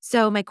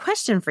 So my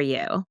question for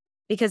you,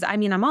 because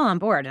I'm all on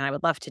board and I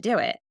would love to do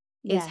it,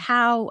 is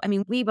how,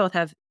 we both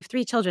have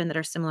 3 children that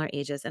are similar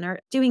ages and are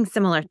doing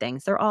similar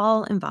things. They're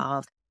all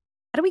involved.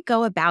 How do we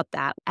go about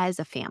that as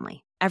a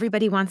family?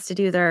 everybody wants to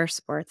do their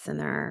sports and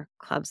their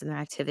clubs and their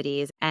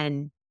activities.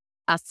 And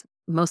us,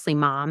 mostly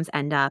moms,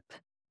 end up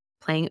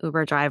playing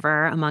Uber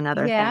driver, among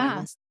other Yeah.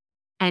 things.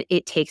 And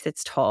it takes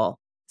its toll.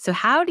 So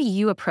how do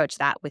you approach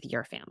that with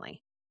your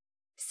family?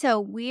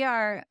 So we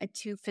are a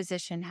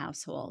two-physician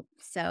household.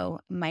 So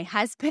my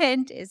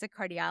husband is a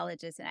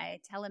cardiologist, and I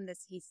tell him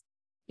this,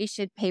 he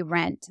should pay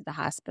rent to the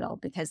hospital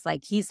because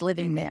like he's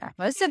living there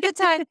most of the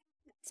time.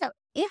 So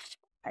if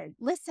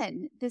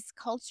listen, this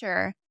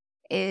culture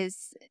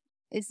is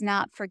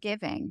not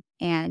forgiving,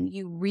 and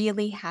you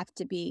really have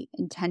to be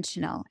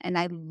intentional. And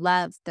I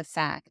love the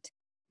fact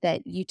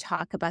that you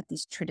talk about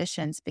these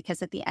traditions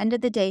because at the end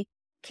of the day,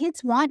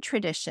 kids want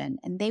tradition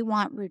and they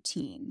want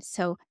routine.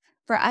 So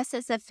for us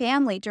as a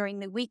family during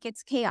the week,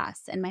 it's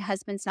chaos, and my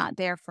husband's not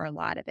there for a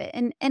lot of it.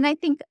 And I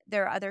think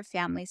there are other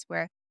families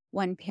where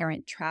one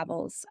parent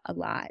travels a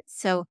lot.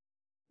 So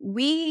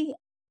we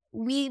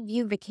we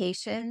view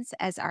vacations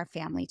as our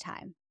family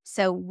time.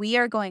 So we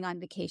are going on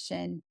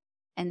vacation,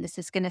 and this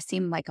is going to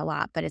seem like a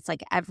lot, but it's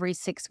like every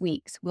 6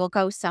 weeks we'll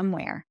go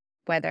somewhere,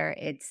 whether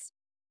it's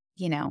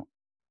you know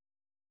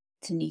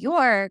to New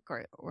York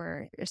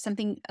or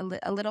something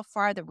a little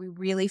farther. We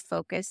really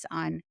focus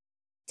on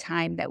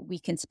time that we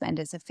can spend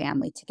as a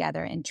family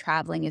together, and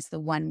traveling is the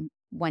one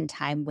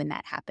time when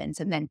that happens,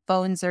 and then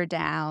phones are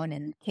down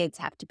and kids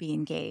have to be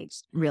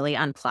engaged. Really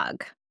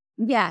unplug.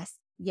 Yes,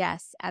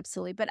 yes,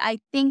 absolutely. But I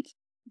think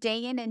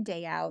day in and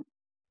day out,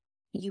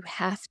 you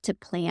have to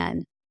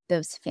plan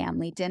those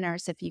family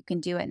dinners if you can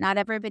do it. Not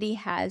everybody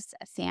has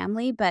a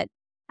family, but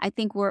I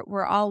think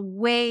we're all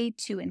way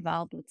too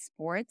involved with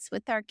sports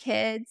with our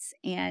kids.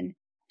 And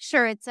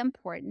sure, it's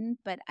important,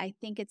 but I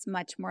think it's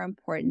much more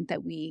important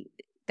that we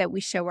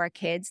show our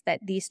kids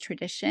that these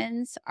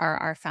traditions are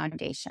our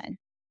foundation.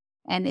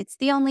 And it's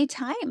the only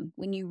time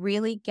when you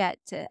really get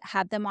to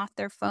have them off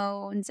their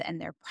phones and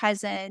they're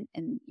present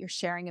and you're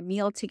sharing a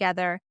meal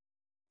together.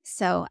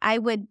 So I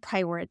would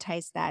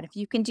prioritize that. If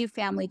you can do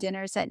family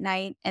dinners at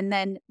night and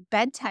then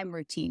bedtime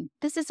routine,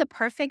 this is a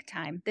perfect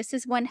time. This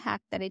is one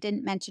hack that I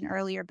didn't mention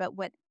earlier, but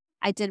what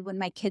I did when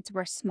my kids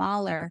were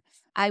smaller,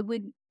 I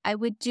would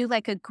do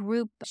like a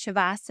group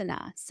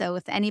shavasana. So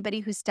if anybody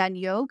who's done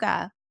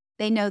yoga,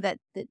 they know that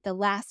the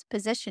last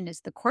position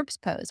is the corpse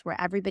pose where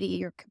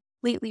you're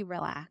completely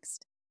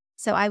relaxed.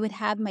 So I would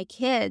have my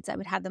kids, I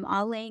would have them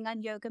all laying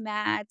on yoga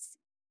mats.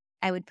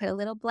 I would put a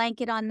little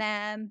blanket on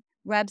them,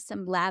 rub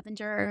some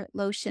lavender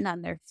lotion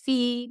on their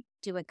feet,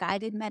 do a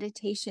guided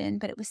meditation,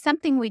 but it was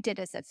something we did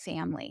as a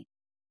family.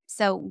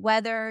 So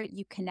whether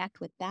you connect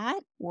with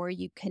that or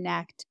you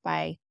connect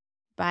by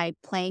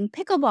playing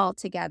pickleball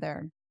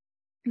together,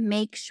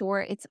 make sure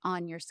it's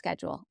on your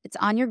schedule. It's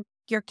on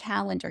your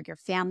calendar, your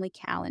family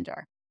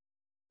calendar.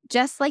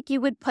 Just like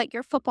you would put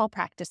your football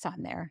practice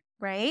on there,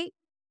 right?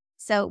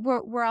 So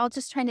we're all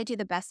just trying to do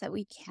the best that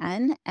we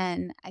can,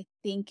 and I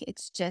think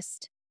it's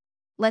just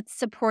let's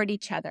support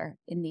each other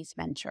in these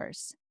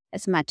ventures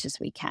as much as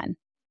we can.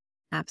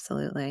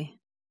 Absolutely.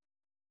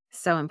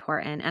 So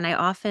important. And I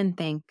often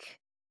think,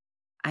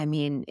 I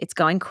mean, it's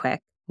going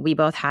quick. We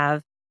both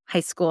have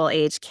high school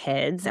age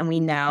kids, and we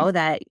know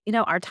that,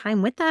 our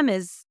time with them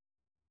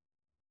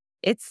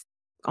it's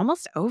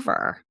almost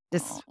over.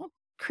 Just Oh.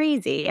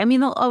 crazy. I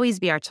mean, they'll always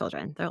be our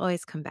children. They'll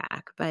always come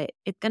back, but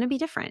it's going to be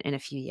different in a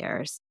few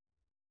years.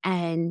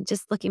 And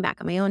just looking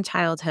back on my own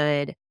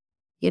childhood,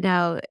 you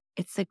know,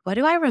 it's like, what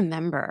do I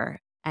remember?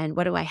 And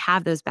what do I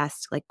have those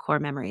best, like, core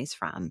memories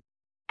from?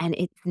 And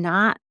it's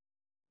not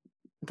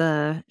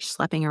the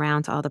schlepping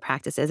around to all the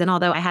practices. And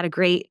although I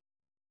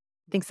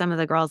think some of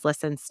the girls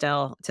listen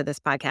still to this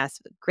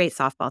podcast, great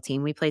softball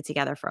team. We played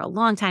together for a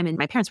long time, and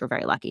my parents were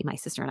very lucky. My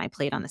sister and I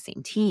played on the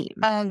same team.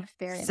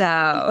 Very So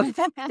lucky.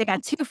 they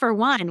got 2 for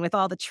 1 with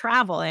all the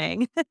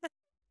traveling.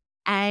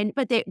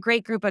 But they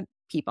great group of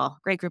people,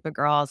 great group of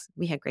girls.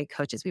 We had great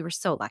coaches. We were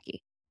so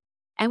lucky.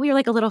 And we were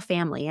like a little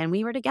family, and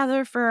we were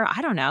together for,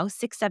 I don't know,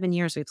 6, 7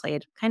 years. We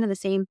played kind of the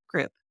same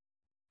group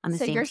on the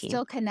So same you're team.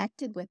 still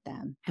connected with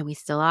them. And we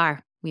still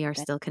are. We are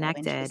That's still so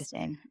connected.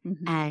 interesting.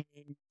 Mhm.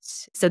 And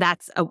so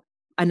that's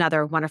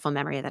another wonderful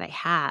memory that I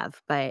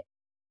have. But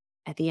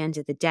at the end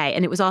of the day,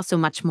 and it was also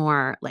much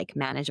more like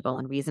manageable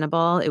and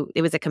reasonable.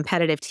 It was a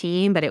competitive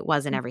team, but it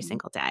wasn't every Mhm.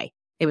 single day.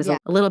 It was Yeah.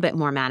 a little bit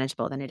more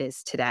manageable than it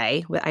is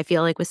today, I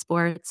feel like, with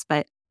sports.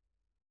 But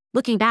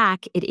looking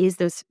back, it is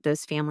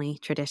those family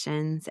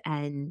traditions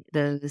and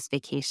those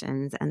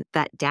vacations and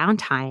that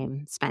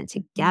downtime spent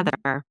Mhm.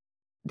 together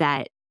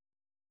that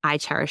I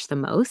cherish the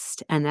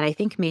most, and that I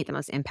think made the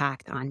most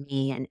impact on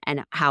me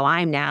and how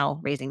I'm now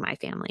raising my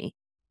family.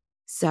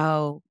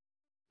 So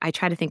I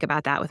try to think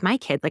about that with my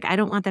kids. Like, I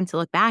don't want them to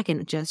look back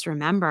and just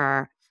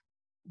remember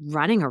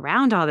running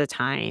around all the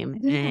time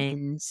Yeah.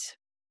 and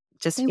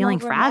just They feeling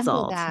won't remember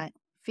frazzled. that,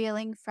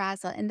 feeling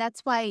frazzled. And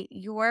that's why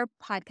your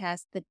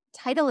podcast, the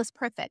title is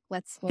perfect.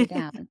 Let's slow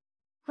down.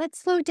 Let's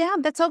slow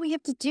down. That's all we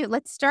have to do.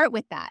 Let's start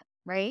with that,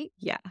 right?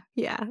 Yeah,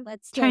 yeah.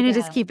 Let's slow Trying to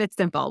just down. keep it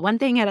simple, one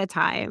thing at a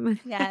time.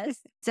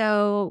 Yes.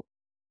 So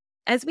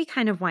As we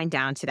kind of wind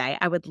down today,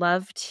 I would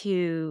love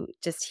to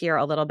just hear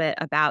a little bit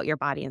about your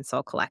Body and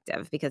Soul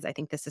Collective, because I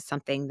think this is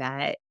something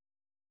that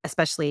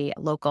especially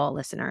local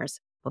listeners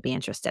will be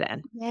interested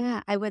in.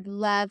 Yeah, I would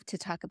love to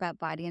talk about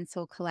Body and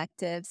Soul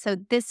Collective. So,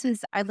 this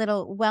is our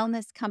little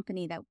wellness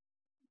company that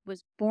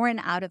was born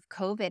out of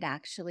COVID,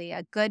 actually.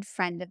 A good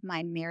friend of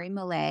mine, Mary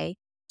Millay,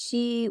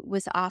 she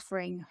was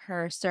offering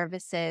her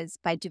services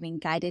by doing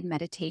guided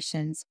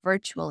meditations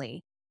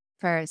virtually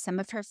for some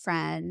of her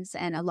friends.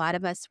 And a lot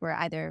of us were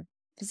either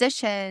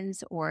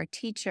physicians or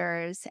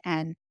teachers,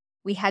 and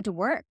we had to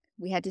work.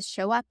 We had to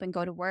show up and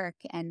go to work.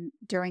 And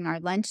during our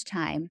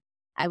lunchtime,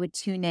 I would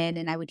tune in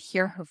and I would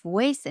hear her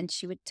voice, and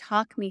she would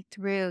talk me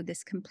through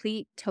this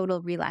complete,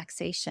 total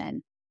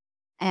relaxation.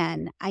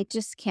 And I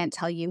just can't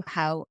tell you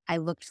how I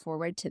looked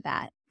forward to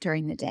that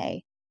during the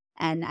day.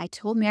 And I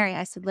told Mary,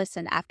 I said,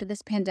 listen, after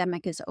this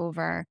pandemic is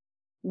over,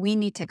 we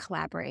need to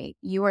collaborate.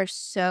 You are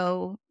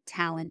so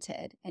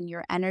talented and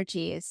your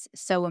energy is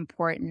so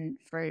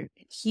important for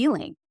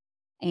healing.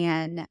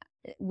 And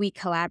we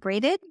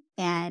collaborated.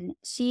 And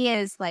she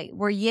is like,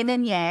 we're yin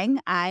and yang.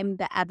 I'm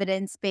the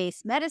evidence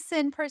based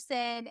medicine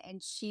person,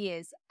 and she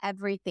is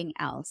everything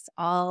else,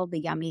 all the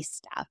yummy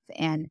stuff.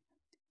 And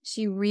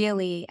she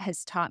really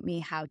has taught me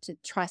how to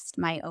trust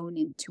my own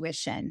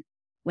intuition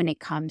when it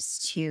comes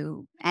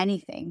to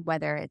anything,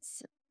 whether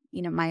it's,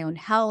 my own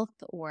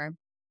health or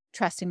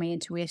trusting my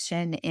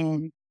intuition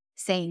in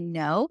saying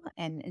no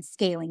and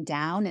scaling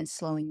down and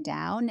slowing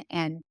down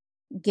and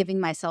giving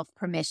myself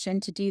permission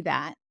to do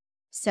that.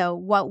 So,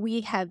 what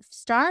we have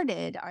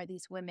started are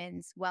these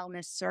women's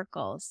wellness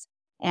circles.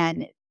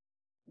 And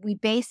we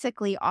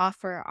basically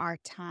offer our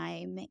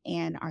time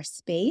and our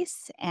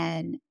space.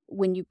 And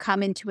when you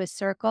come into a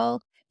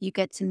circle, you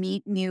get to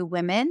meet new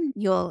women.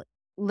 You'll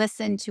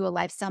listen to a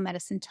lifestyle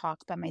medicine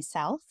talk by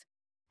myself.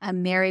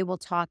 Mary will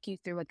talk you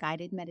through a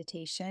guided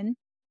meditation.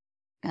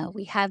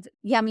 We have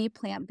yummy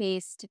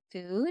plant-based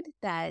food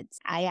that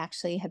I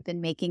actually have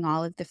been making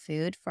all of the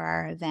food for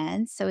our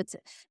events. So it's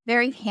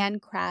very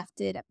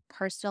handcrafted, a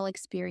personal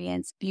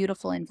experience,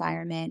 beautiful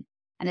environment,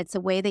 and it's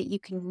a way that you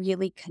can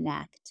really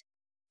connect.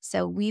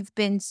 So we've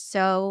been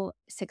so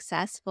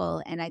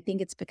successful, and I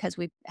think it's because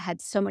we've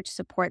had so much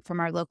support from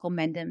our local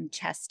Mendham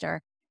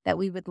Chester that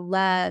we would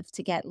love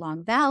to get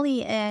Long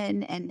Valley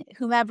in and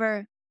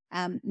whomever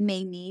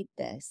may need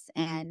this.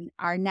 And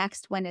our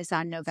next one is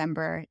on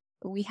November.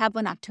 We have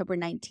one October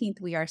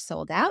 19th. We are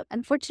sold out,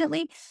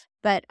 unfortunately,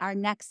 but our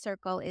next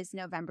circle is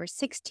November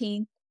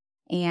 16th.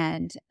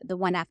 And the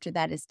one after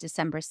that is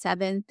December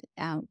 7th.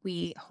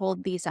 We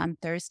hold these on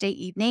Thursday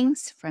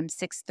evenings from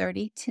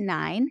 6:30 to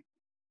 9.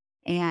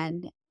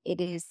 And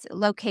it is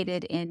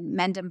located in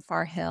Mendham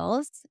Far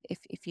Hills.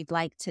 If you'd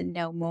like to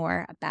know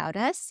more about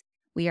us,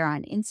 we are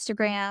on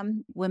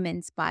Instagram,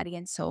 Women's Body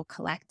and Soul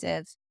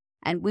Collective.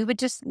 And we would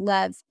just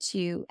love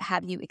to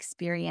have you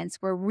experience.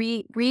 We're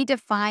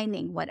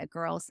redefining what a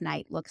girl's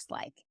night looks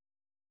like.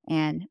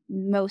 And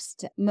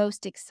most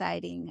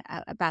exciting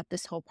about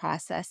this whole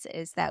process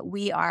is that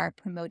we are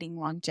promoting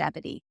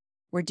longevity.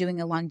 We're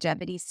doing a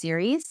longevity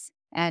series,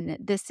 and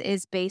this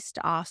is based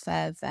off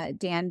of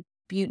Dan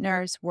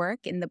Buettner's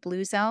work in the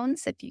Blue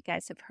Zones. If you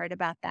guys have heard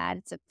about that,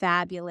 it's a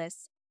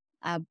fabulous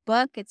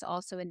book. It's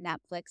also a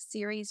Netflix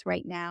series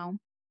right now,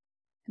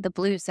 The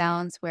Blue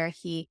Zones, where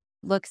he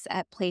looks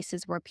at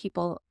places where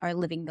people are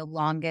living the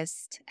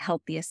longest,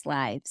 healthiest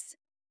lives.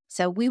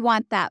 So we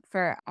want that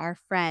for our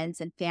friends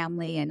and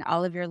family and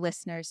all of your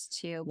listeners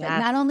too. But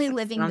Yes, not only that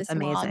living sounds this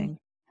amazing.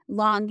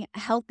 long,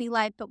 healthy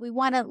life, but we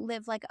want to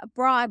live like a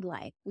broad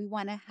life. We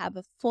want to have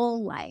a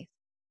full life.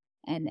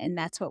 And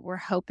that's what we're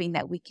hoping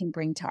that we can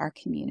bring to our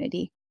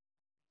community.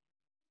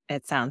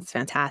 It sounds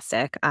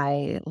fantastic.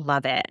 I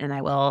love it. And I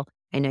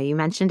know you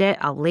mentioned it.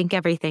 I'll link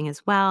everything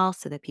as well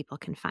so that people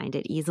can find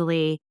it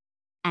easily.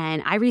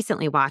 And I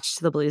recently watched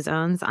The Blue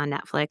Zones on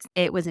Netflix.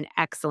 It was an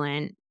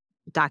excellent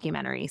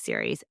documentary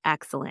series,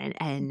 excellent.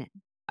 And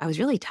I was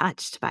really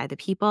touched by the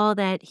people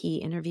that he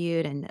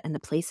interviewed and the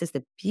places,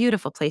 the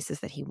beautiful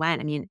places that he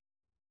went. I mean,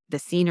 the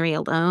scenery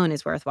alone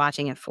is worth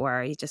watching it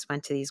for. He just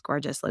went to these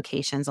gorgeous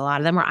locations. A lot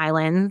of them were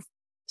islands.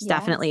 It's Yes.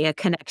 definitely a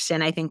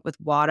connection, I think, with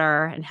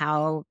water and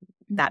how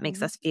that makes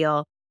Mhm. us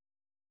feel.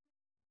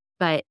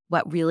 But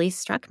what really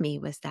struck me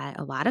was that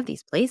a lot of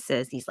these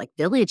places, these like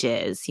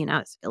villages,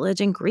 it's village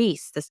in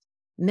Greece, this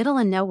middle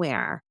of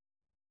nowhere,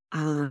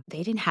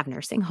 they didn't have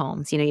nursing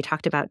homes. You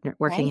talked about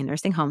working Right. in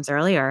nursing homes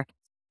earlier.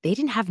 They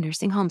didn't have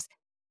nursing homes.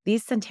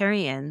 These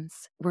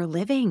centurions were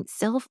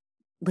still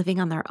living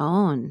on their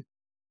own,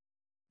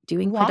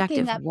 doing Walking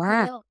productive up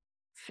work, hills,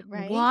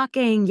 right?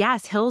 walking.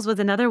 Yes, hills was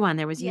another one.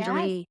 There was Yes.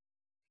 usually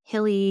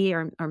hilly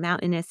or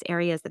mountainous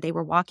areas that they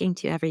were walking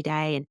to every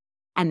day.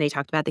 And they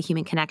talked about the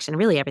human connection,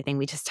 really everything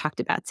we just talked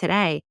about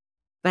today.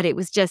 But it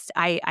was just,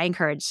 I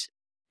encourage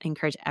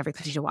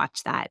everybody to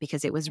watch that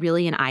because it was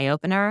really an eye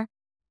opener.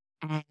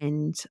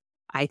 And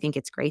I think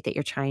it's great that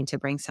you're trying to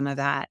bring some of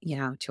that,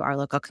 to our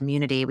local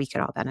community. We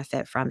could all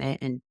benefit from it.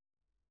 And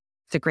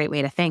it's a great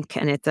way to think.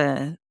 And it's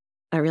a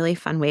really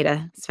fun way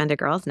to spend a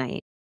girls'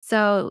 night.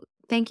 So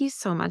Thank you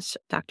so much,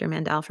 Dr.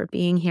 Mandel, for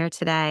being here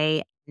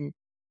today and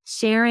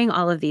sharing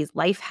all of these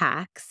life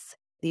hacks.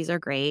 These are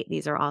great.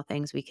 These are all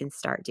things we can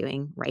start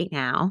doing right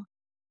now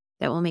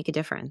that will make a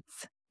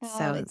difference. Oh,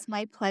 So, it's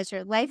my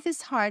pleasure. Life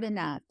is hard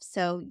enough.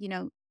 So,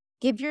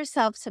 give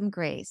yourself some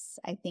grace.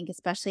 I think,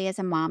 especially as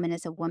a mom and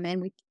as a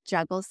woman, we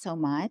juggle so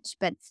much.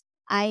 But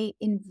I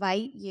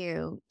invite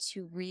you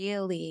to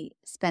really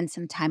spend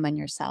some time on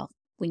yourself.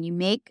 When you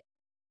make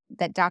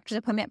that doctor's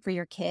appointment for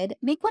your kid,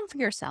 make one for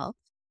yourself.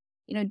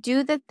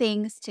 Do the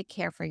things to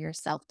care for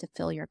yourself to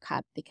fill your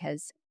cup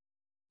because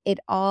it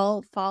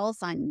all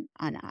falls on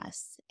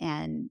us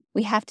and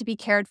we have to be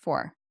cared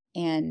for.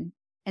 And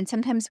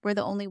sometimes we're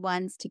the only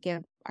ones to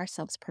give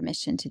ourselves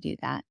permission to do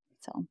that.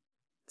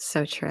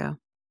 so true.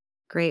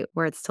 Great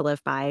words to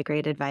live by,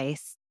 great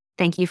advice.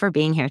 Thank you for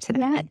being here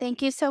Yeah, today.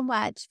 thank you so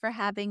much for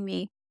having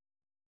me.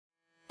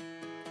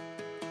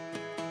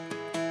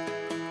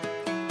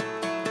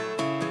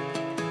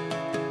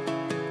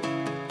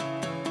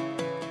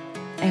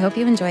 I hope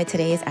you enjoyed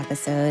today's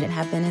episode and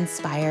have been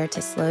inspired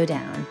to slow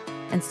down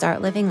and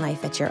start living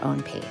life at your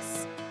own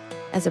pace.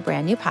 As a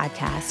brand new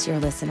podcast, your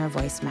listener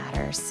voice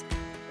matters.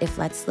 If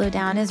Let's Slow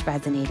Down is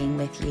resonating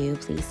with you,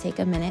 please take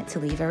a minute to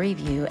leave a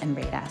review and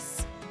rate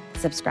us.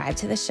 Subscribe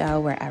to the show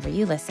wherever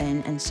you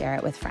listen and share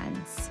it with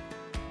friends.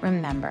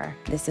 Remember,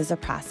 this is a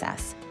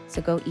process,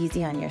 so go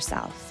easy on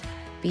yourself.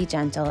 Be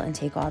gentle and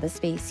take all the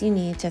space you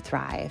need to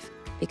thrive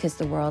because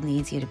the world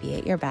needs you to be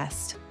at your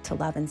best, to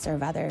love and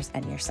serve others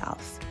and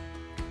yourself.